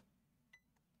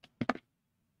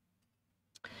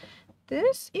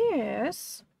 This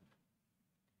is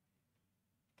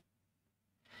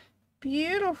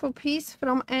beautiful piece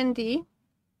from Andy.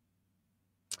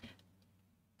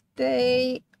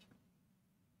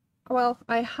 Well,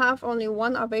 I have only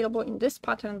one available in this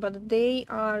pattern, but they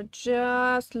are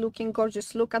just looking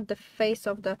gorgeous. Look at the face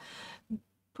of the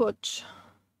pooch.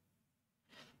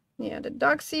 Yeah, the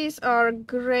Dogsies are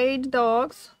great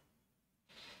dogs.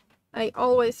 I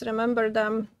always remember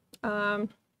them.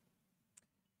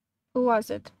 Who was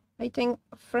it? I think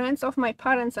friends of my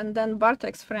parents, and then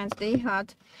Bartek's friends, they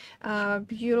had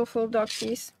beautiful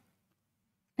Dogsies.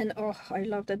 And oh, I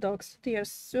love the dogs. They are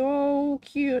so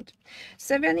cute.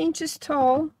 7 inches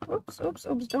tall. Oops, oops,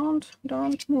 oops.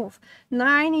 Don't move.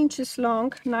 9 inches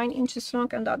long. 9 inches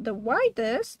long. And at the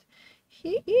widest,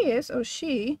 he is, or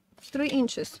she, 3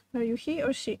 inches. Are you he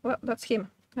or she? Well, that's him.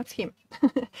 That's him.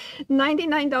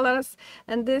 $99.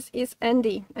 And this is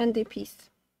Andy. Andy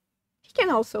piece. He can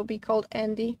also be called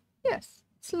Andy. Yes,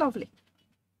 it's lovely.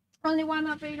 Only one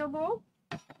available.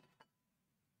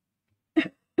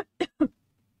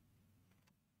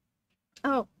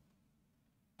 Oh,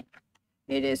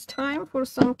 it is time for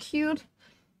some cute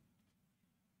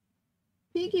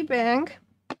piggy bank.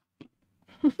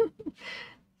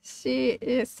 She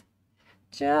is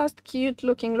just cute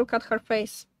looking. Look at her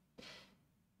face.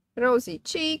 Rosy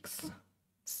cheeks,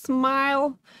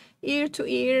 smile, ear to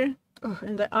ear. Oh,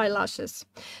 and the eyelashes.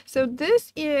 So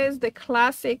this is the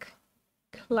classic.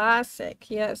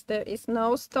 Yes, there is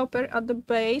no stopper at the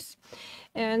base.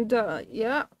 And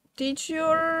yeah, teach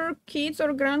your kids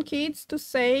or grandkids to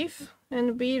save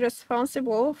and be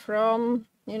responsible from,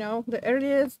 you know, the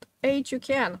earliest age you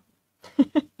can.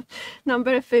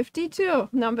 Number 52,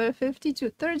 number 52,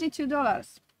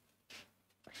 $32.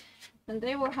 And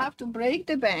they will have to break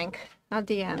the bank at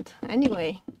the end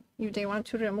anyway, if they want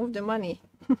to remove the money.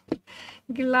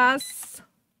 Glass,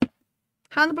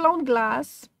 hand-blown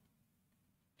glass,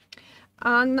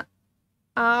 an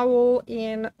owl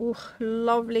in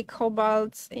lovely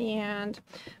cobalt, and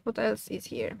what else is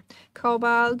here?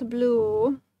 Cobalt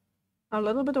blue, a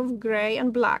little bit of gray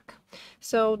and black.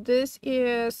 So this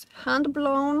is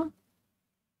hand-blown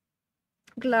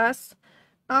glass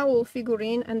owl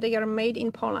figurine, and they are made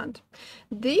in Poland.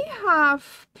 They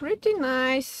have pretty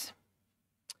nice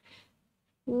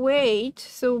weight,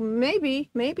 so maybe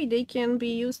they can be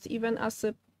used even as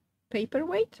a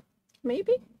paperweight,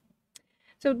 maybe.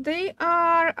 So they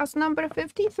are as number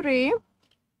 53,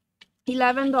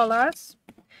 $11.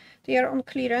 They are on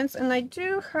clearance, and I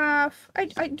do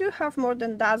have more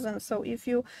than a dozen. So if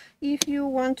you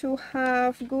want to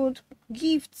have good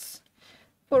gifts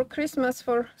for Christmas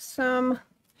for some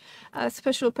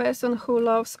special person who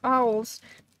loves owls,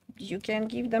 you can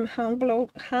give them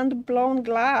hand-blown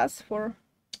glass for,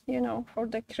 you know, for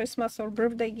the Christmas or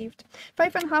birthday gift.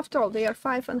 5.5 tall. They are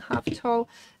 5.5 tall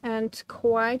and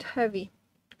quite heavy.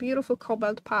 Beautiful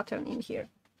cobalt pattern in here.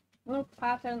 No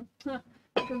pattern,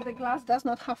 because the glass does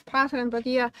not have pattern, but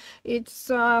yeah,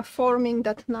 it's forming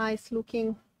that nice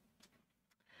looking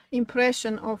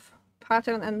impression of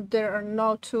pattern, and there are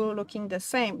no two looking the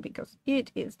same because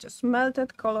it is just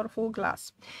melted colorful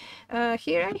glass.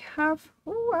 Here I have,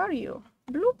 who are you?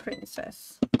 Blue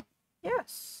Princess.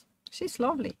 Yes, she's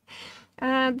lovely.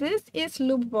 This is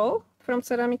Loop Bow from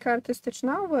Ceramika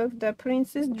Artystyczna with the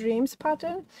Princess Dreams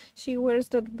pattern. She wears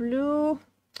that blue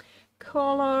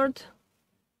colored,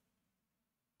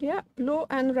 yeah, blue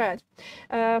and red.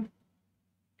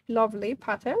 Lovely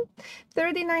pattern.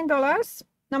 $39,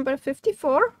 number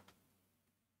 54.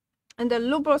 And the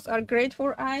lubos are great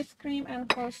for ice cream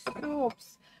and for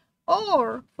soups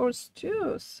or for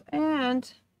stews,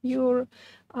 and your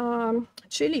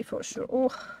chili for sure.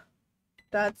 Oh,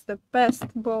 that's the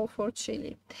best bowl for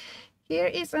chili. Here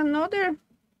is another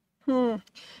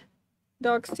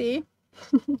Dogsy.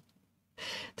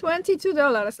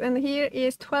 $22, and here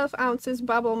is 12 ounces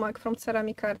bubble mug from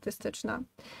Ceramika Artystyczna.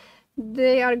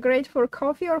 They are great for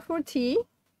coffee or for tea.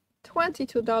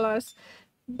 $22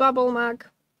 bubble mug,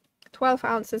 12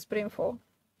 ounces brimful.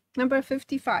 Number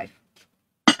 55.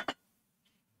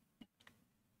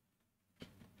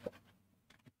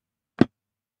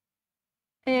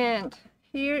 And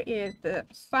here is the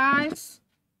size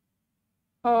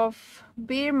of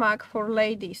beer mug for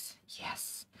ladies.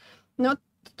 Yes, not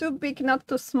too big, not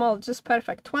too small, just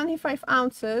perfect. 25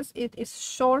 ounces. It is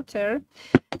shorter,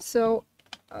 so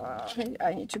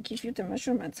I need to give you the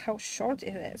measurements how short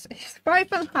it is. It's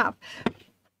 5.5.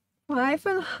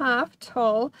 5.5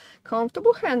 tall,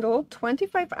 comfortable handle,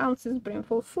 25 ounces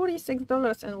brimful,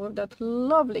 $46, and with that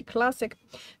lovely classic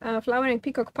flowering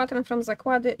peacock pattern from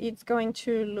Zakłady, it's going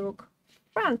to look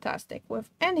fantastic with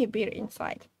any beer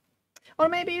inside. Or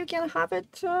maybe you can have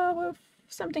it with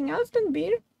something else than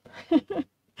beer.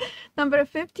 Number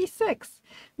 56,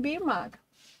 beer mug.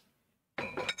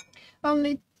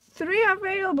 Only 3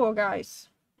 available, guys.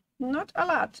 Not a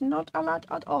lot, not a lot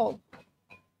at all.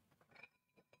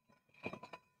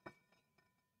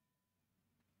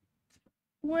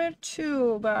 Where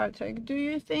to, Bartek? Do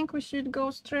you think we should go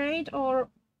straight or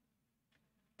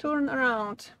turn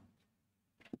around?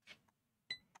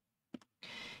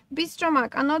 Bistro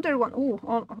Mug, another one. Ooh,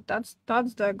 oh, that's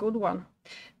the good one.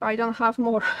 I don't have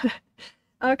more.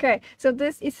 Okay, so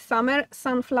this is Summer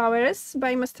Sunflowers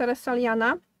by Mr.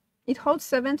 Saliana. It holds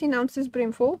 17 ounces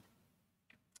brimful.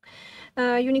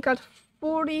 Unicode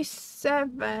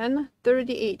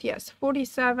 4738. Yes,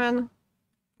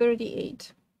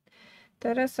 4738.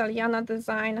 Teresa Liana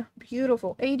design,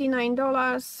 beautiful,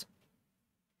 $89.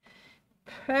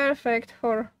 Perfect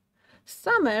for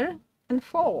summer and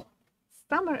fall.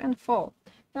 Summer and fall.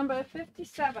 Number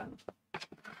 57.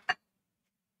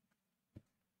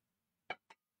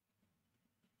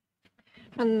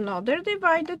 Another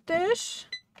divided dish,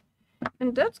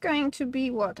 and that's going to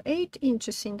be what, 8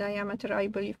 inches in diameter, I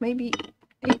believe, maybe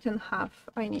 8.5.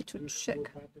 I need to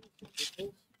check.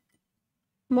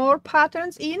 More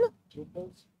patterns in?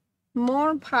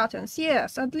 More patterns,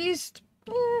 yes, at least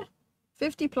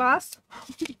 50 plus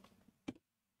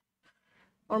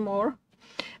or more.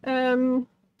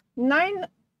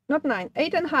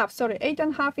 8.5, sorry,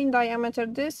 8.5 in diameter.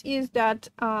 This is that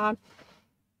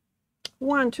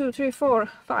 1, 2, 3, 4,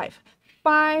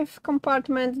 5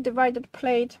 compartment divided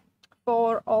plate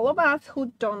for all of us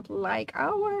who don't like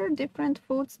our different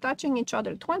foods touching each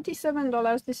other.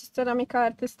 $27. This is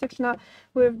Ceramika Artystyczna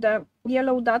with the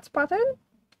yellow dots pattern,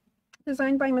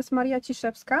 designed by Miss Maria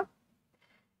Ciszewska.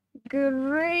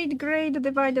 Great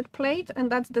divided plate, and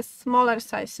that's the smaller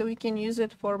size, so you can use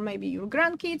it for maybe your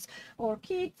grandkids or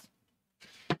kids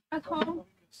at home.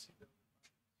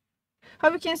 How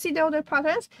you can see the other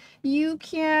patterns? You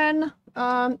can,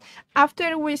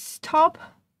 after we stop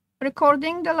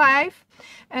recording the live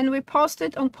and we post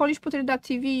it on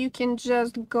polishpottery.tv, you can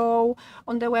just go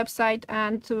on the website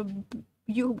and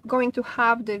you're going to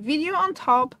have the video on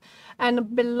top,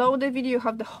 and below the video you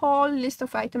have the whole list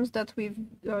of items that we've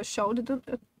showed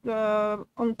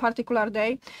on particular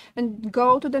day, and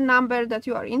go to the number that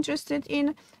you are interested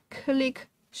in, click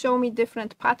show me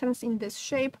different patterns in this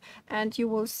shape, and you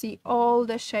will see all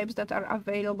the shapes that are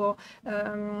available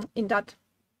in that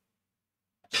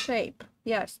shape.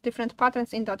 Yes, different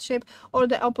patterns in that shape, or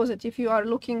the opposite if you are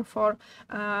looking for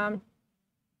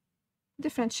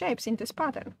different shapes in this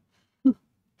pattern.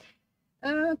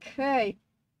 Okay,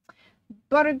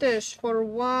 butter dish for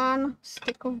 1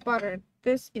 stick of butter.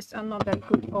 This is another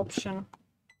good option.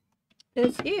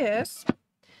 This is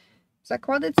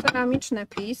Zakłady ceramiczne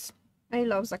piece. I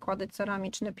love Zakłady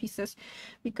ceramiczne pieces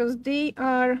because they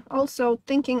are also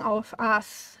thinking of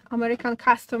us American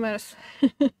customers.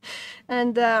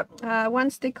 And 1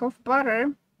 stick of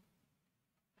butter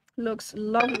looks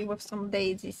lovely with some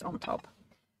daisies on top.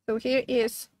 So here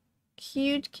is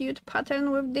cute pattern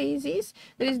with daisies.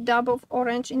 There is dab of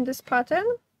orange in this pattern,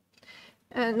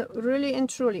 and really and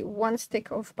truly 1 stick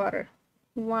of butter.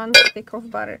 1 stick of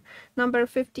butter. Number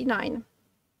 59.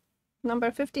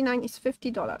 Number 59 is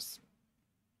 $50.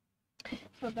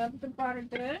 So that's the butter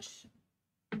dish.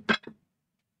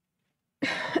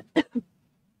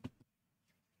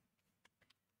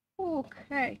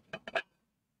 Okay.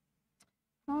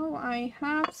 Oh, I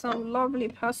have some lovely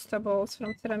pasta balls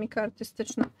from Ceramika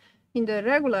Artystyczna in the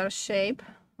regular shape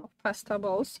of pasta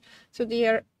balls. So they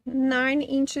are 9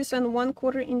 inches and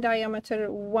 1/4 in diameter,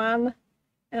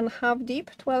 1.5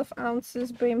 deep, 12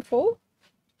 ounces brimful.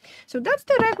 So that's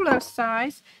the regular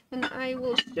size, and I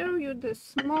will show you the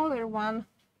smaller one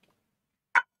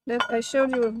that I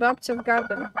showed you with Babcia's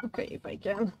Garden. Okay, if I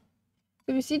can.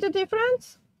 Do you see the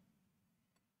difference?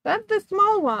 That's the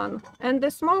small one, and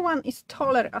the small one is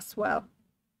taller as well.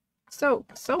 So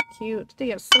cute.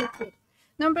 They are so cute.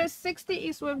 Number 60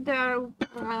 is with their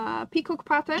peacock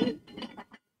pattern.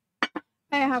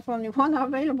 I have only 1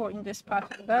 available in this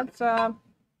pattern.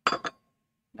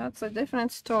 That's a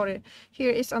different story. Here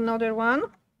is another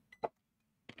one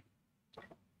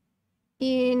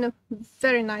in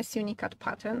very nice unique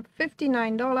pattern.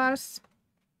 $59.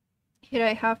 Here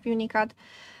I have Unicat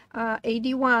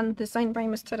 81 designed by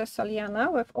Mr. Saliana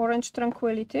with Orange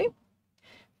Tranquility,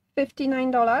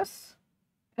 $59.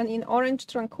 And in Orange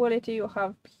Tranquility you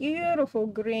have beautiful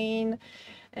green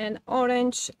and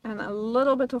orange and a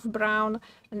little bit of brown,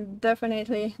 and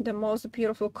definitely the most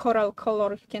beautiful coral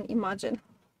color you can imagine.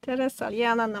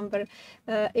 Saliana number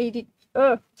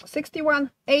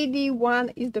 61. 81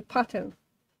 is the pattern,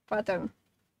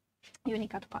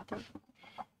 Unicat pattern.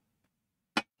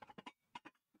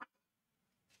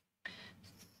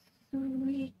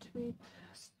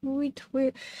 Sweet,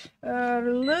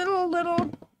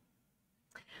 little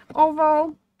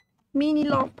oval mini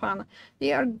love pan.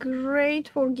 They are great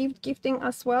for gifting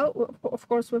as well, of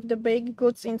course, with the baked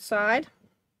goods inside.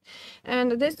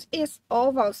 And this is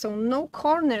oval, so no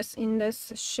corners in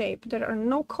this shape. There are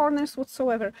no corners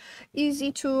whatsoever.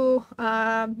 Easy to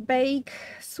bake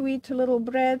sweet little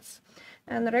breads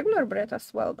and regular bread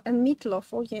as well, and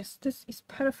meatloaf. Oh yes, this is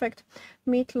perfect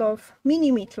meatloaf,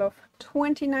 mini meatloaf,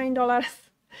 $29.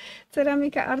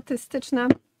 Ceramika artystyczna.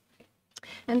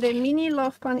 And the mini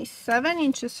loaf pan is 7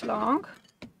 inches long,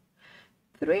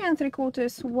 3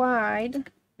 3/4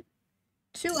 wide,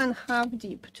 2.5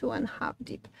 deep, 2.5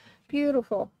 deep.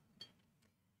 Beautiful.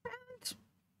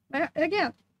 And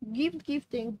again,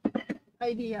 gifting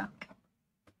idea.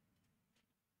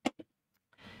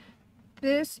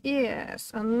 This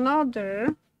is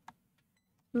another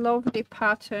lovely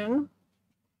pattern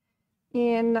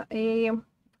in a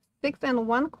 6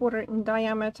 1/4 in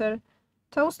diameter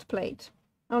toast plate.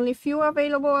 Only few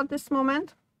available at this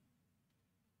moment.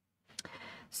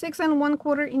 6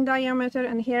 1/4 in diameter,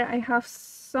 and here I have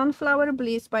Sunflower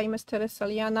Bliss by Mr.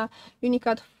 Saliana,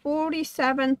 Unicat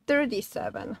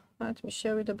 4737. Let me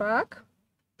show you the back.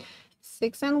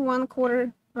 6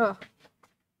 1/4. Oh,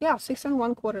 yeah, 6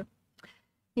 1/4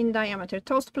 in diameter.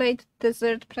 Toast plate,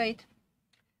 dessert plate,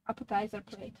 appetizer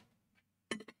plate.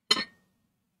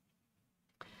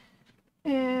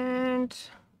 And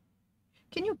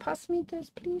can you pass me this,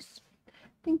 please?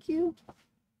 Thank you.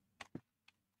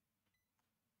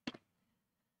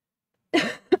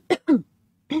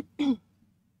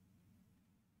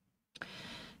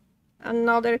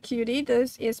 Another cutie.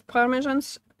 This is Parmesan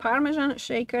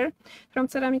shaker from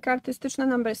Ceramika Artystyczna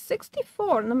number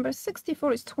 64. Number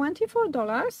 64 is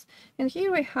 $24. And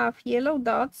here we have yellow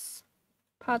dots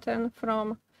pattern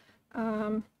from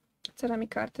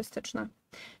Ceramika Artystyczna.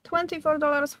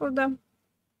 $24 for the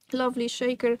lovely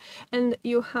shaker, and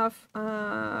you have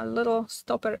a little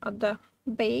stopper at the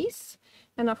base,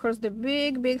 and of course the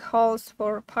big holes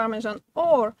for Parmesan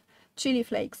or chili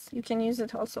flakes. You can use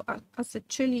it also as a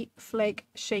chili flake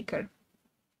shaker.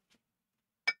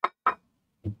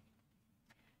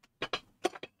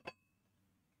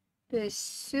 The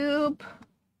soup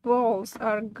bowls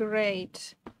are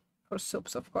great for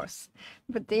soups, of course,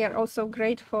 but they are also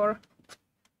great for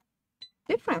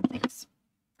different things.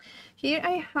 Here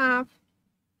I have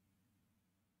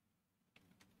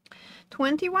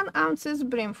 21 ounces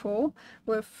brimful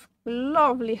with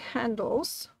lovely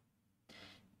handles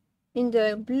in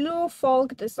the blue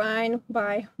folk design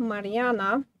by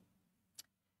Mariana,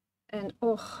 and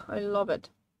oh, I love it.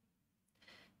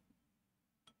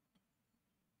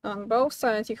 On both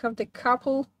sides you have the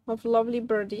couple of lovely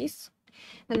birdies,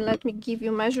 and let me give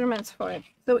you measurements for it.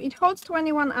 So it holds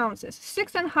 21 ounces,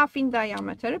 6.5 in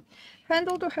diameter.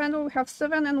 Handle to handle we have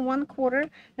 7 1/4,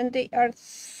 and they are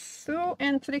 2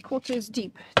 3/4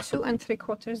 deep, 2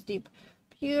 3/4 deep.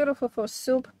 Beautiful for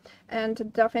soup,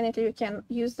 and definitely you can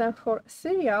use them for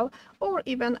cereal or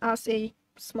even as a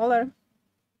smaller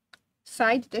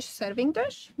side dish, serving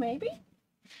dish maybe.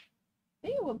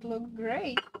 They would look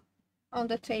great on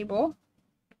the table.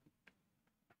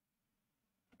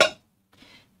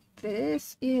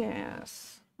 This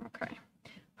is okay.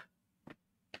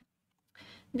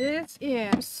 This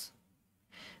is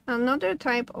another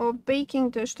type of baking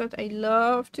dish that I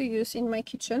love to use in my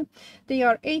kitchen. They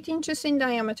are 8 inches in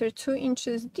diameter, 2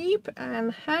 inches deep,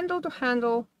 and handle to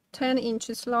handle 10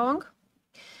 inches long.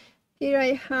 Here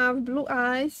I have Blue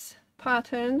Eyes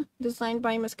pattern designed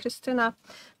by Miss Krystyna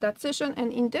Dacysian,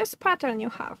 and in this pattern you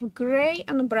have gray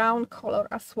and brown color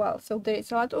as well. So there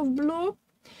is a lot of blue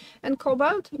and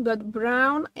cobalt, but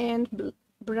brown and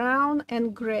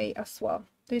gray as well.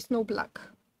 There is no black.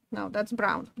 No, that's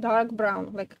brown, dark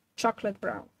brown, like chocolate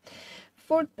brown.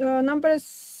 For number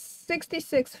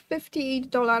 66,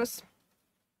 $58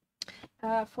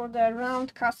 for the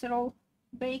round casserole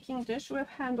baking dish with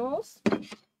handles.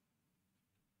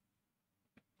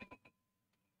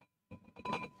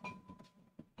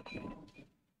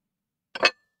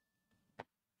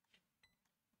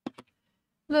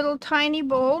 little tiny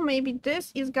bowl. Maybe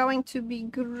this is going to be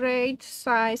great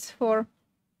size for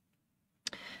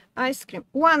ice cream.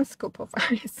 1 scoop of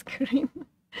ice cream.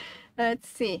 Let's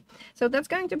see. So that's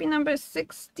going to be number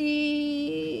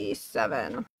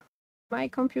 67. My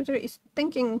computer is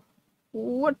thinking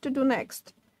what to do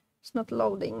next. It's not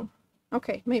loading.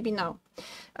 Okay, maybe now.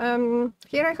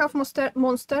 Here I have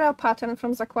Monstera pattern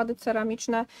from Zakłady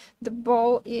Ceramiczne. The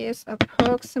bowl is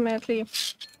approximately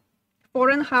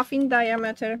 4.5 in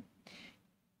diameter,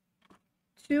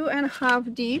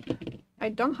 2.5 deep. I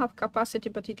don't have capacity,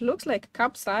 but it looks like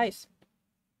cup size.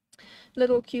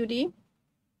 Little cutie.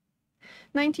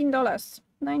 $19.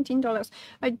 $19.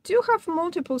 I do have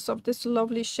multiples of this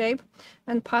lovely shape,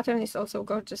 and pattern is also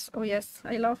gorgeous. Oh yes,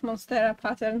 I love Monstera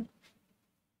pattern.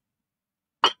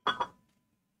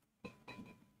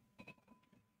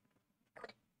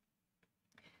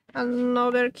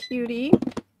 Another cutie.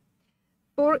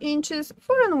 4 inches,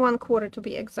 4.25 to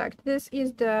be exact. This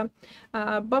is the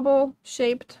bubble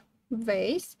shaped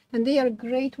vase, and they are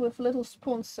great with little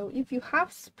spoons. So if you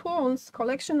have spoons,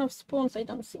 collection of spoons, I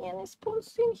don't see any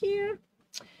spoons in here.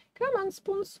 Come on,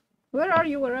 spoons, where are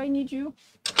you? Where I need you?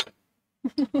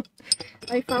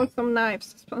 I found some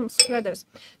knives, some shredders.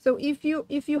 So if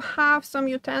you have some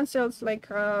utensils like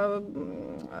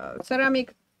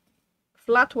ceramic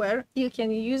flatware, you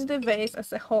can use the vase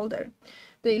as a holder.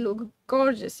 They look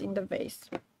gorgeous in the vase.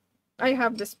 I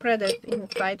have the spreaders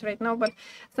inside right now, but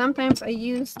sometimes I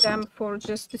use them for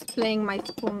just displaying my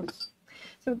spoons.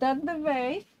 So that's the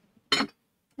vase,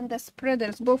 and the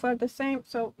spreaders both are the same,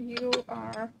 so you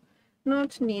are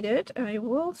not needed. I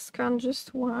will scan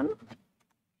just one.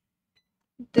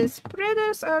 The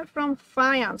spreaders are from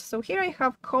faience. So here I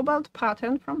have cobalt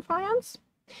pattern from faience.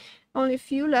 Only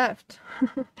few left.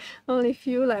 Only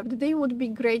few left. They would be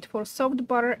great for soft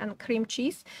butter and cream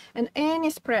cheese, and any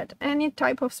spread, any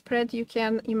type of spread you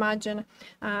can imagine,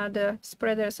 the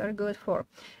spreaders are good for.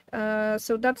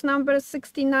 So that's number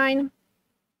 69.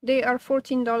 They are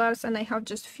 $14, and I have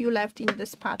just few left in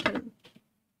this pattern.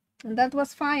 And that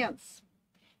was faience.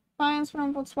 Faience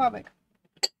from Wrocław.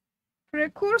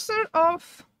 Precursor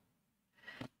of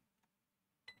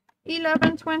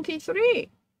 1123.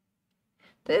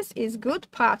 This is good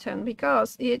pattern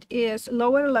because it is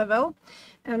lower level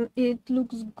and it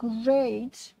looks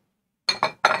great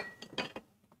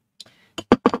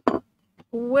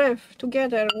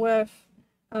together with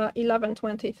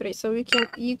 1123. So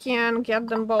you can get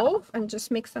them both and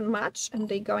just mix and match, and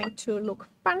they're going to look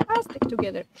fantastic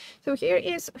together. So here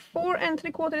is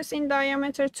 4.75 in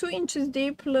diameter, 2 inches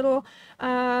deep, little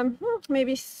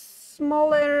maybe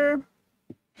smaller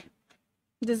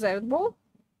dessert bowl,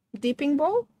 dipping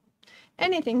bowl,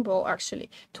 anything bowl actually.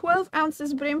 12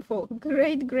 ounces brimful.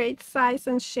 Great size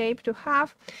and shape to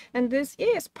have. And this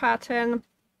is pattern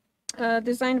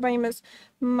designed by Miss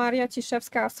Maria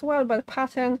Ciszewska as well, but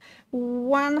pattern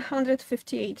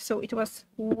 158. So it was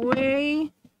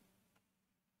way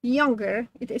younger.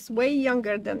 It is way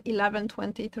younger than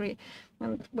 1123.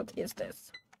 And what is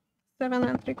this?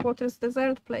 7.75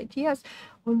 dessert plate. Yes,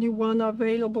 only one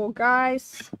available,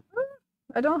 guys.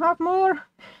 I don't have more.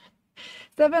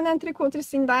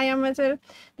 7.75 in diameter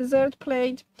dessert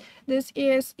plate. This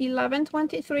is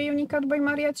 1123 unicat by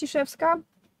Maria Ciszewska,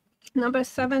 number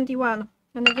 71.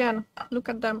 And again, look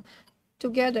at them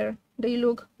together. They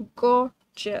look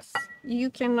gorgeous. You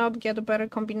cannot get a better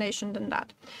combination than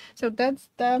that. So that's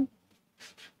the,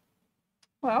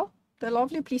 well, the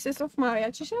lovely pieces of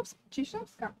Maria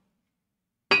Ciszewska.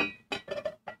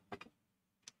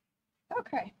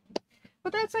 Okay,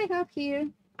 what else I have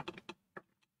here?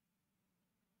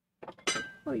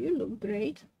 Oh, you look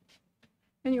great.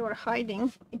 And you are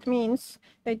hiding. It means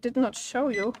I did not show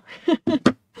you.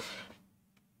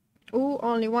 Oh,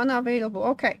 only one available.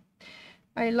 Okay.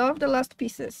 I love the last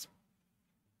pieces.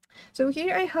 So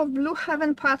here I have Blue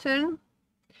Heaven pattern.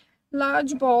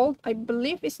 Large bowl. I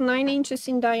believe it's 9 inches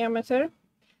in diameter.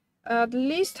 At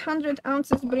least 100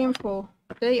 ounces brimful.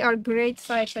 They are great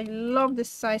size. I love this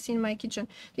size in my kitchen.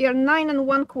 They are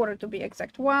 9.25 to be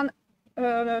exact.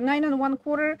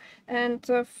 9.25, and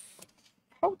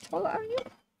how tall are you?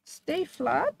 Stay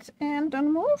flat and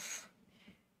don't move.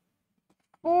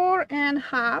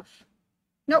 4.5.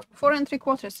 No,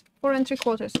 4.75.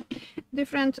 4.75.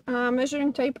 Different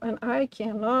measuring tape, and I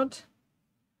cannot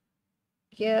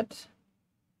get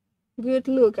good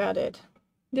look at it.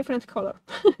 Different color.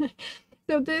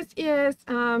 So this is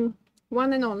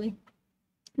one and only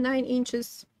 9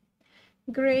 inches.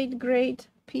 Great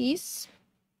piece.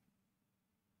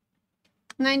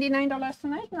 $99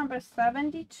 tonight, number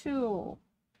 72.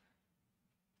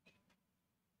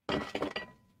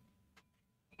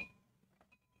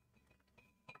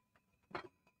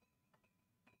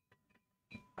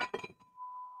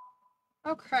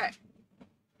 Okay.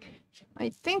 I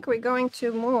think we're going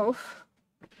to move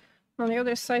on the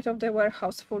other side of the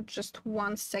warehouse for just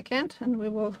 1 second, and we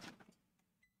will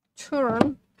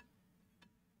turn,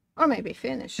 or maybe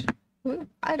finish. Ooh,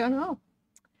 I don't know.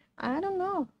 I don't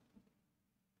know.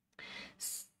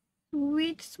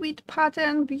 Sweet, sweet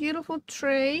pattern, beautiful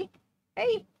tray.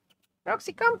 Hey,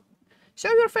 Roxy, come.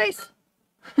 Show your face.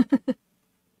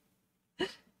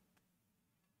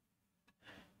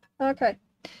 Okay,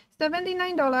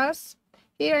 $79.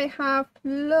 Here I have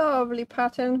lovely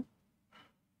pattern.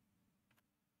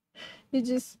 You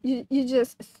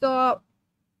just saw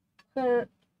her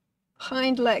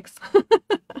hind legs.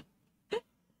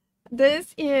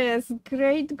 This is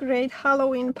great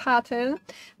Halloween pattern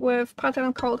with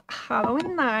pattern called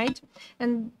Halloween Night,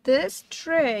 and this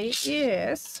tray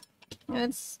is,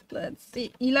 let's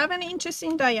see, 11 inches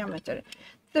in diameter,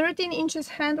 13 inches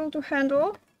handle to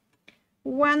handle,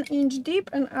 1 inch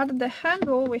deep, and at the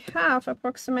handle we have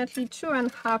approximately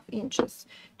 2.5 inches.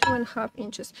 2.5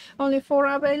 inches. Only 4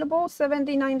 available.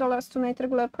 $79 tonight,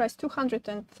 regular price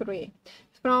 $203.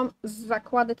 From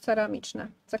Zakłady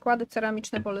Ceramiczne. Zakłady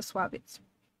Ceramiczne Bolesławiec.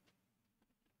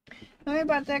 No i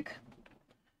Bartek,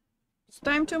 it's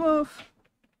time to move.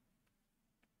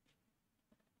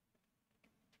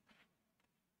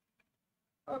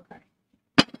 Okay.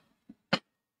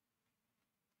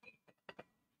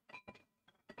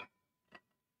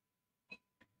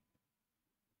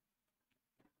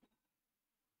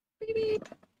 Beep, beep.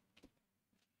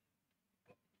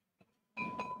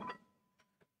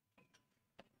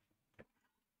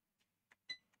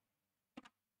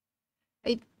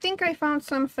 I think I found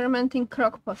some fermenting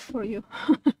crockpot for you.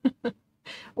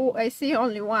 Oh, I see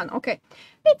only one. Okay,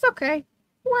 it's okay.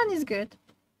 One is good.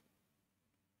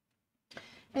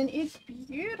 And it's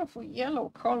beautiful yellow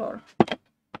color.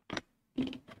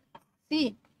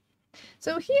 See,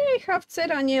 so here I have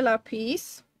Ceraniela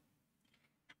piece.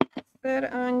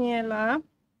 Ceraniela.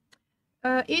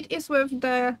 It is with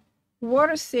the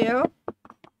water seal.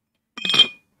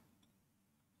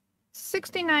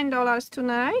 $69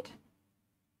 tonight.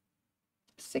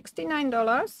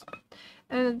 $69.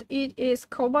 And it is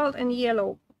cobalt and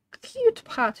yellow. Cute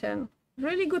pattern.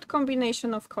 Really good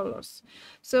combination of colors.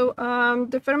 So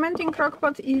the fermenting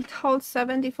crockpot, it holds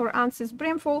 74 ounces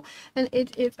brimful, and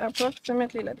it is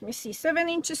approximately, let me see, 7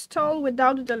 inches tall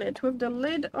without the lid. With the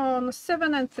lid on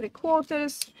 7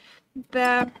 3/4,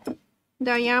 the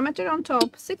diameter on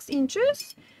top 6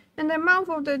 inches, and the mouth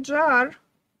of the jar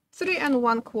 3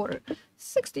 1/4.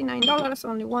 $69,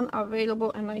 only one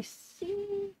available, and I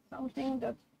see something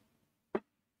that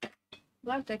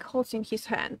Bartek holds in his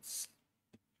hands.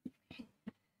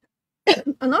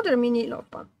 Another mini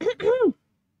love pan.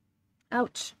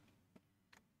 Ouch.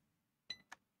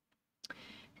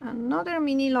 Another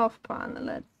mini love pan.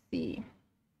 Let's see.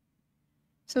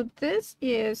 So this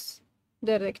is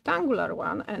the rectangular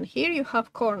one, and here you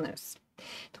have corners.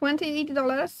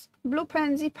 $28. Blue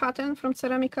pansy pattern from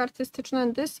Ceramic Artystyczne,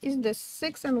 and this is the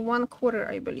 6 1/4,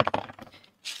 I believe.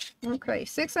 Okay,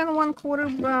 6 1/4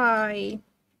 by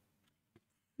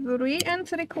 3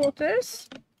 3/4.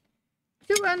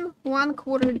 2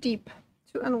 1/4 deep.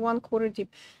 2 1/4 deep.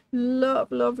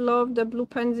 Love, love, love the blue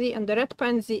pansy, and the red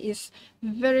pansy is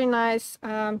very nice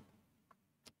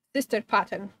sister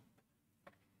pattern.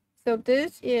 So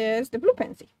this is the blue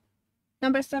pansy.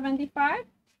 Number 75.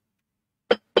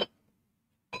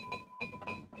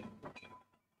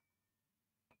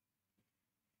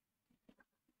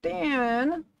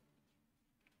 Then,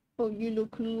 oh, you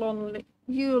look lonely.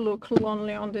 You look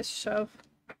lonely on this shelf.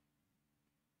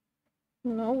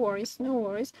 No worries, no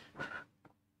worries.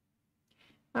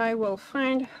 I will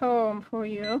find home for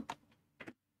you.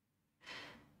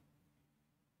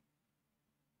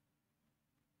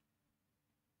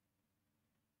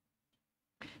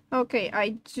 Okay, I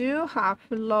do have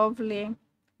lovely,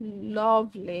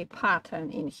 lovely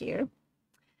pattern in here.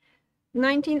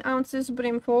 19 ounces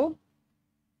brimful.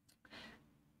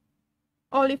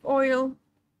 Olive oil,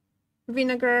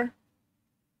 vinegar,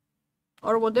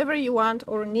 or whatever you want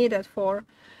or need it for,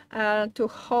 to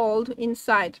hold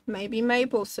inside, maybe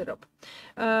maple syrup.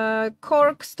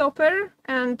 Cork stopper,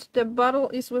 and the bottle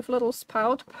is with little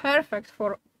spout, perfect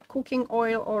for cooking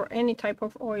oil or any type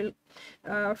of oil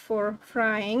for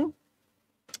frying.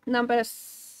 Number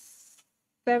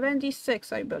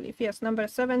 76, I believe. Yes, number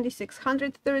 76,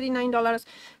 $139.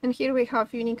 And here we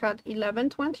have Unicat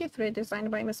 1123, designed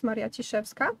by Miss Maria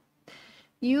Ciszewska.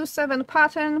 U7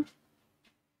 pattern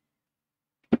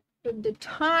with the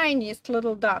tiniest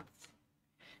little dots.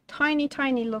 Tiny,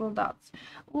 tiny little dots.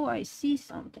 Oh, I see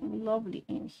something lovely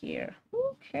in here.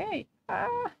 Okay.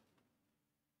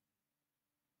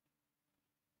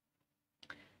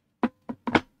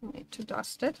 to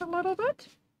dust it a little bit.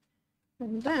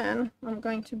 And then I'm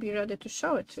going to be ready to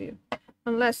show it to you,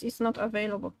 unless it's not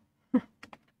available.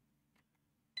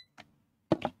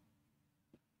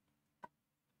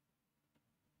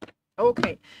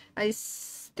 Okay, I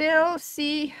still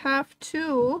have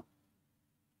two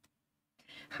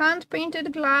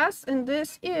hand-painted glass, and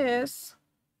this is,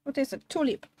 what is it?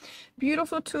 Tulip.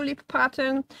 Beautiful tulip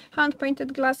pattern,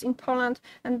 hand-painted glass in Poland,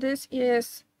 and this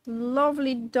is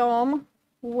lovely dome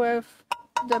with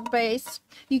the base.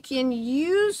 You can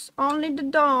use only the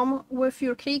dome with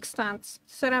your cake stands,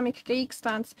 ceramic cake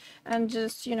stands, and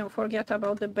just, you know, forget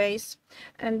about the base.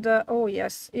 And oh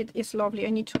yes, it is lovely.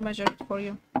 I need to measure it for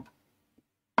you.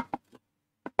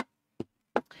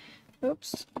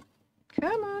 Oops,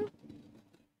 come on.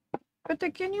 But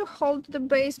can you hold the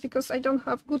base, because I don't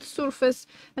have good surface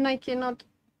and I cannot,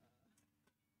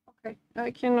 okay, I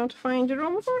cannot find the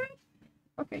room for it.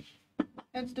 Okay,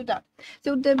 let's do that.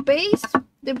 So the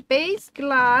base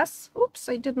glass, oops,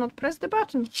 I did not press the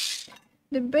button.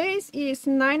 The base is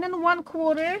 9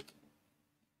 1/4,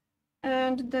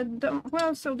 and the dome,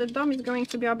 well, so the dome is going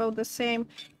to be about the same,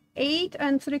 8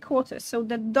 3/4. So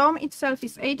the dome itself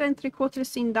is 8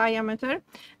 3/4 in diameter.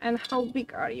 And how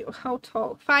big are you? How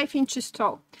tall? 5 inches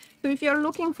tall. So if you're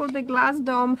looking for the glass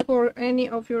dome for any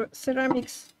of your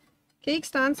ceramics cake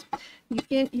stands,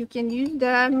 you can use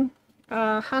the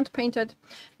hand painted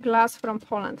glass from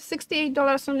Poland.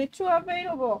 $68, only 2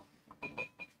 available.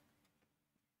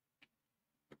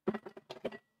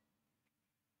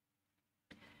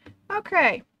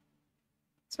 Okay,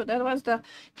 so that was the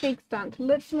cake stand.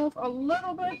 Let's move a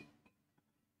little bit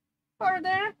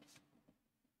further.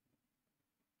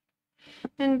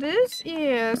 And this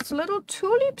is little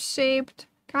tulip shaped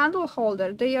candle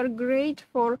holder. They are great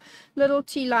for little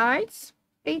tea lights.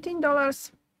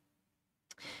 $18.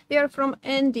 They are from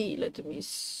Andy. Let me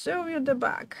show you the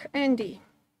back. Andy.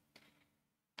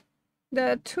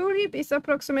 The tulip is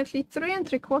approximately 3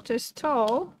 3/4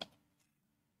 tall.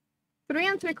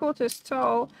 3 3/4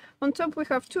 tall. On top we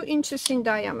have 2 inches in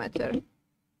diameter.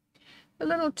 A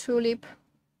little tulip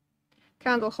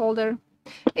candle holder.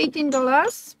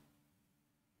 $18.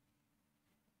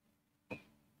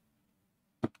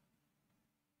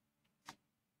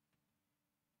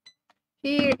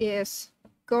 Here is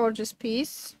gorgeous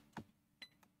piece.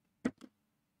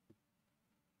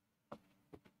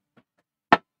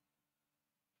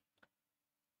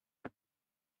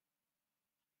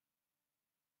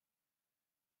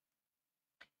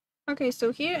 Okay,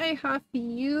 so here I have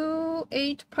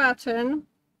U8 pattern.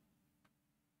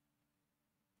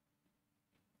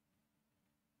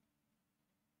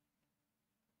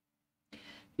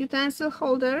 Utensil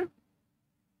holder.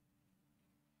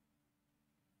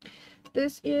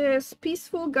 This is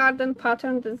Peaceful Garden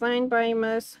pattern designed by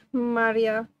Miss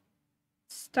Maria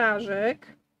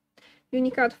Starzek.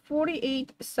 Unicat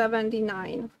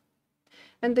 4879.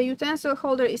 And the utensil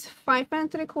holder is 5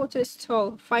 3/4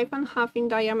 tall, 5 1/2 in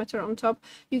diameter on top.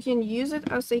 You can use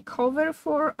it as a cover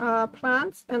for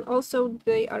plants, and also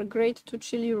they are great to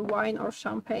chill your wine or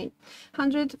champagne.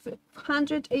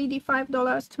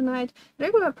 $185 tonight.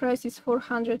 Regular price is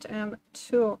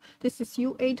 $402. This is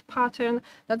U8 pattern.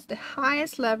 That's the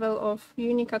highest level of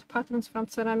Unicat patterns from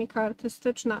Ceramika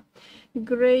Artystyczna.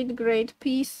 Great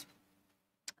piece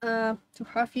to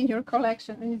have in your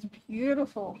collection, and it's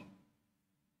beautiful.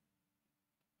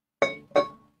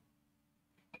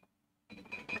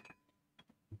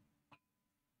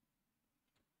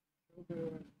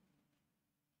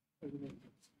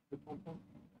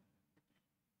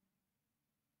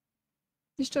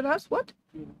 Jeszcze raz, what?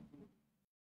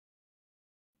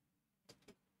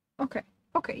 Okay,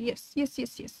 yes.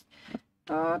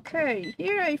 Okay,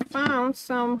 here I found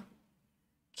some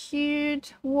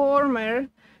cute warmer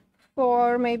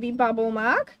for maybe bubble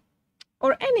mug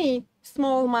or any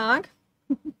small mug.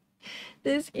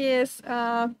 This is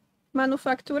a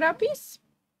Manufaktura piece.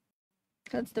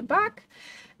 That's the back.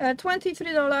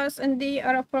 $23, and they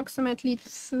are approximately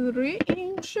 3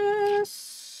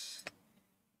 inches.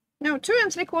 No, 2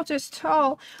 3/4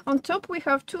 tall. On top we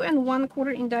have 2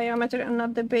 1/4 in diameter, and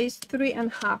at the base 3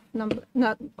 1/2. Not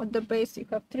at the base you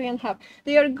have 3 1/2.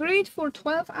 They are great for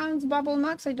 12-ounce bubble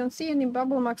mugs. I don't see any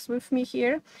bubble mugs with me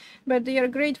here, but they are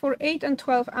great for 8 and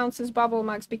 12 ounces bubble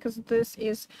mugs, because this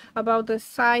is about the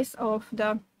size of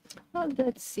the, well,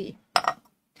 let's see.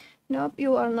 Nope,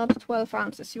 you are not 12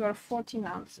 ounces, you are 14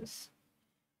 ounces.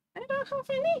 I don't have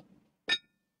any.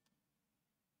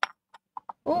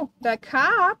 Oh, the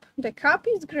cup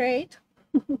is great.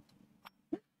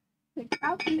 The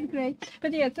cup is great.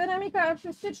 But yeah, Ceramika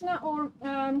Artystyczna or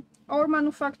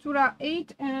Manufaktura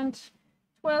 8 and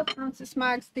 12 ounces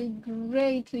max. They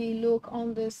greatly look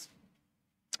on this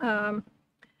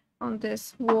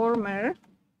warmer.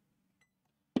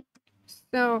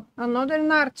 So another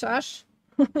narciarz,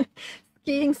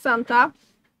 skiing Santa.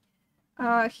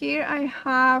 Here I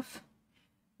have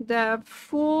the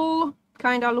full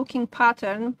kind of looking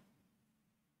pattern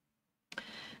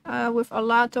with a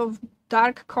lot of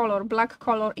dark color, black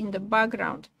color in the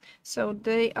background. So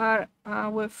they are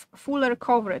with fuller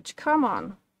coverage. Come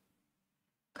on.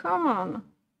 Come on.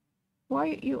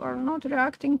 Why you are not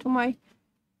reacting to my...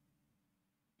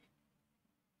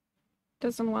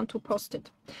 Doesn't want to post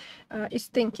it. Is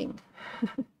thinking.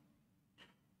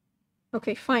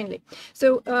 Okay, finally.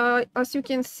 So as you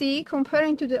can see,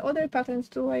 comparing to the other patterns,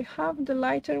 do I have the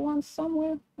lighter one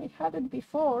somewhere? I had it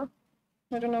before.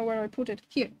 I don't know where I put it.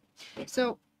 Here.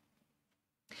 So,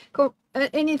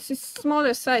 and it's a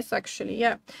smaller size actually,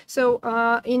 yeah. So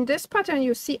in this pattern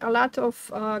you see a lot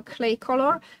of clay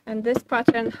color, and this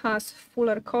pattern has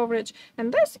fuller coverage,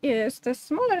 and this is the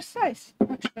smaller size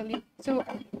actually. So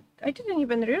I didn't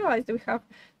even realize that we have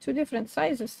two different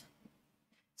sizes.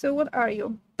 So what are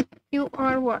you? You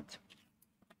are what?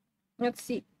 Let's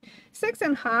see,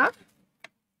 6.5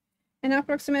 and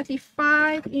approximately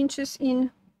 5 inches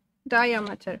in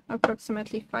diameter,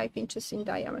 approximately 5 inches in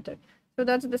diameter. So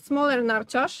that's the smaller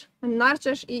narciarz, and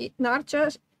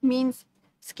narciarz means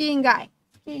skiing guy.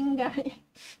 Skiing guy.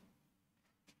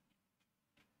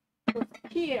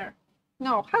 Here.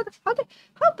 No, how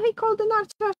they call the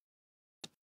narciarz?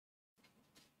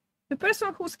 The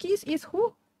person who skis is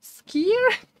who?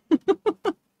 Skier?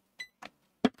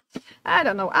 I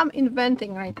don't know. I'm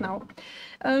inventing right now.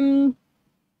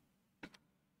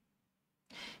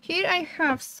 Here I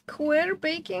have square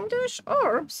baking dish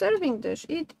or serving dish.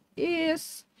 It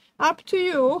is up to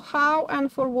you how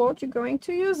and for what you're going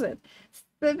to use it.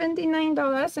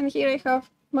 $79, and here I have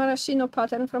maraschino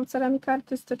pattern from Ceramika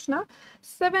Artystyczna.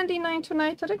 $79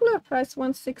 tonight, regular price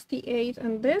 $168,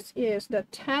 and this is the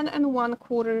 10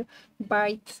 1/4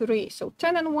 by 3. So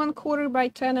 10 1/4 by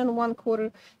 10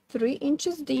 1/4, 3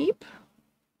 inches deep.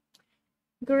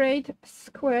 Great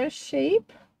square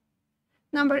shape.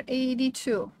 Number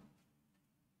 82.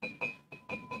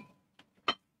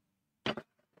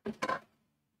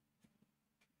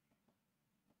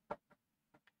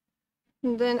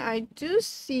 And then I do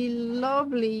see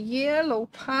lovely yellow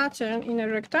pattern in a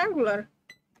rectangular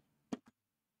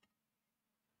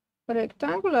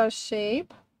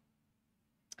shape.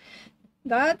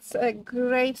 That's a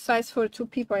great size for 2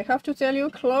 people. I have to tell you,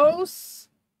 close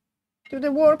to the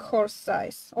workhorse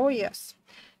size. Oh yes.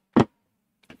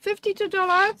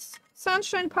 $52.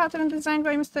 Sunshine pattern designed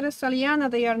by Mr. Saliana.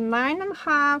 They are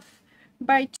 9.5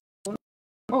 by 2.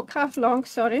 Oh, half long,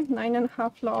 sorry,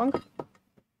 9.5 long.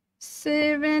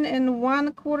 7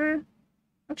 1/4,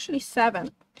 actually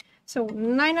 7. So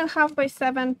 9.5 by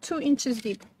 7, 2 inches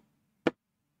deep.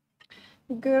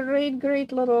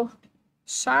 Great little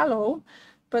shallow,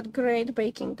 but great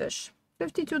baking dish.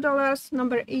 $52,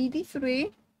 number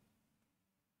 83.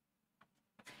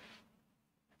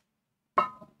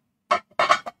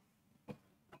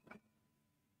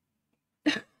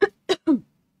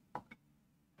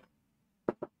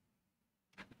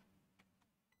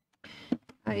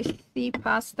 I see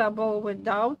pasta bowl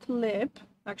without lip,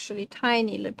 actually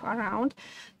tiny lip around.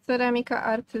 Ceramika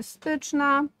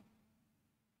Artystyczna.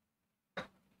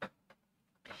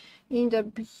 In the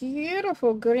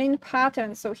beautiful green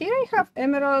pattern. So here I have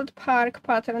Emerald Park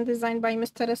pattern designed by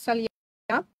Mr.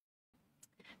 Saliana.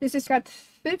 This is at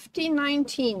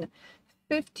 5019.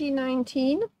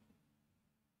 5019.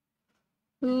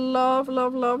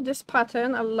 Love this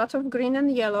pattern. A lot of green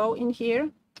and yellow in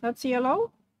here. That's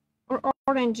yellow or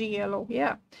orangey yellow.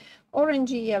 Yeah,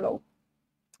 orangey yellow.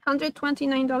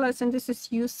 $129, and this is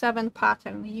U7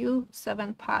 pattern.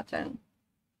 U7 pattern.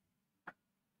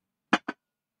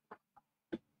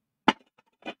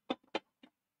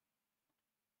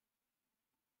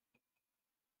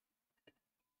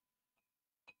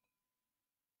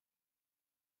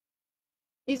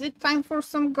 Is it time for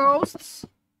some ghosts?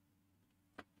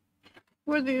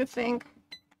 What do you think?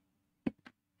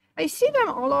 I see them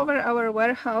all over our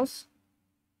warehouse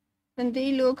and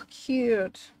they look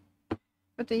cute,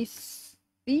 but I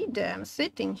see them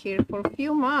sitting here for a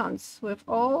few months with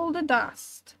all the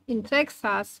dust. In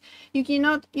Texas, you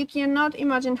cannot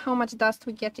imagine how much dust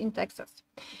we get in Texas.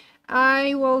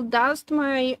 I will dust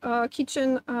my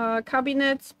kitchen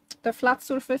cabinets, the flat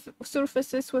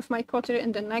surfaces with my pottery,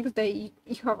 and the next day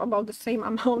you have about the same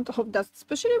amount of dust,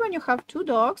 especially when you have 2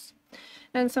 dogs,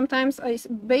 and sometimes I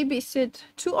babysit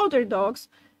 2 other dogs.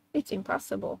 It's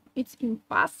impossible. It's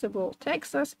impossible.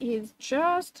 Texas is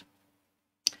just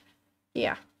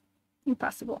Yeah,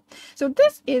 impossible. So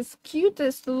this is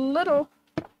cutest little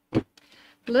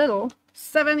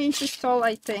 7 inches tall,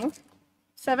 I think.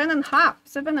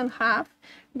 7.5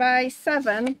 by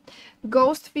 7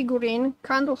 ghost figurine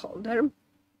candle holder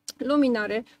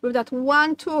luminary with that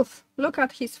one tooth. Look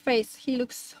at his face, he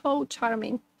looks so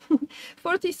charming.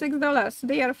 $46.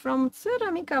 They are from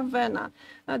Ceramica Vena.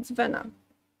 That's Vena.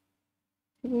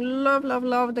 Love, love,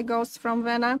 love the ghosts from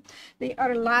Vena. They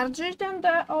are larger than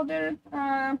the other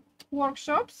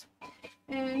workshops,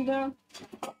 and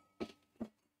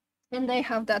they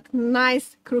have that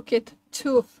nice crooked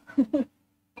tooth.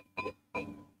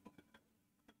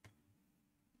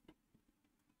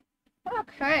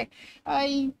 Okay,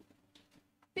 I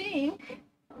think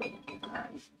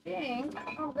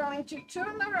I'm going to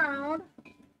turn around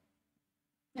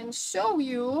and show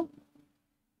you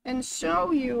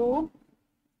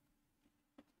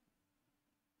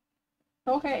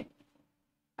okay,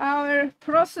 our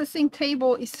processing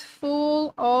table is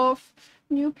full of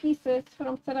new pieces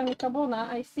from Ceramica Bona.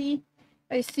 I see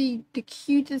the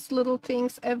cutest little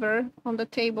things ever on the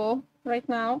table right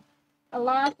now. A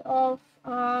lot of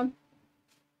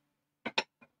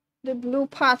the blue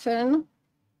pattern.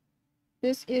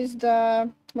 This is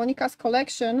the Monica's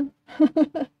collection.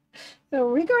 So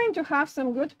we're going to have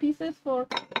some good pieces for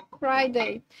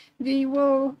Friday. We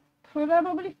will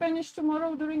probably finish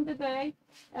tomorrow during the day,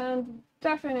 and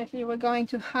definitely we're going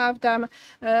to have them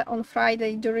on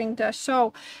Friday during the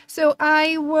show. So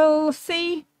I will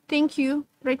say thank you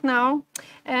right now,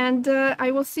 and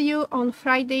I will see you on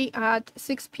Friday at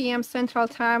 6 p.m. Central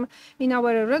Time in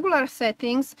our regular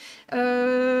settings.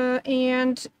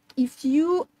 And if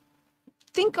you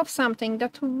think of something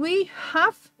that we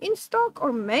have in stock,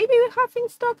 or maybe we have in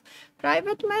stock,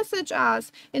 private message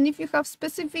us. And if you have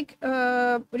specific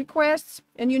requests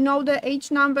and you know the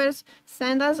H numbers,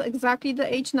 send us exactly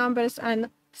the H numbers and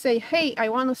say, hey, I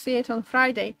want to see it on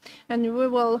Friday, and we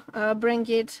will bring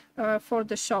it for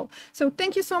the show. So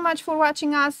thank you so much for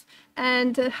watching us,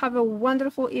 and have a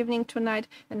wonderful evening tonight,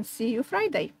 and see you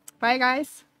Friday. Bye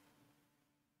guys.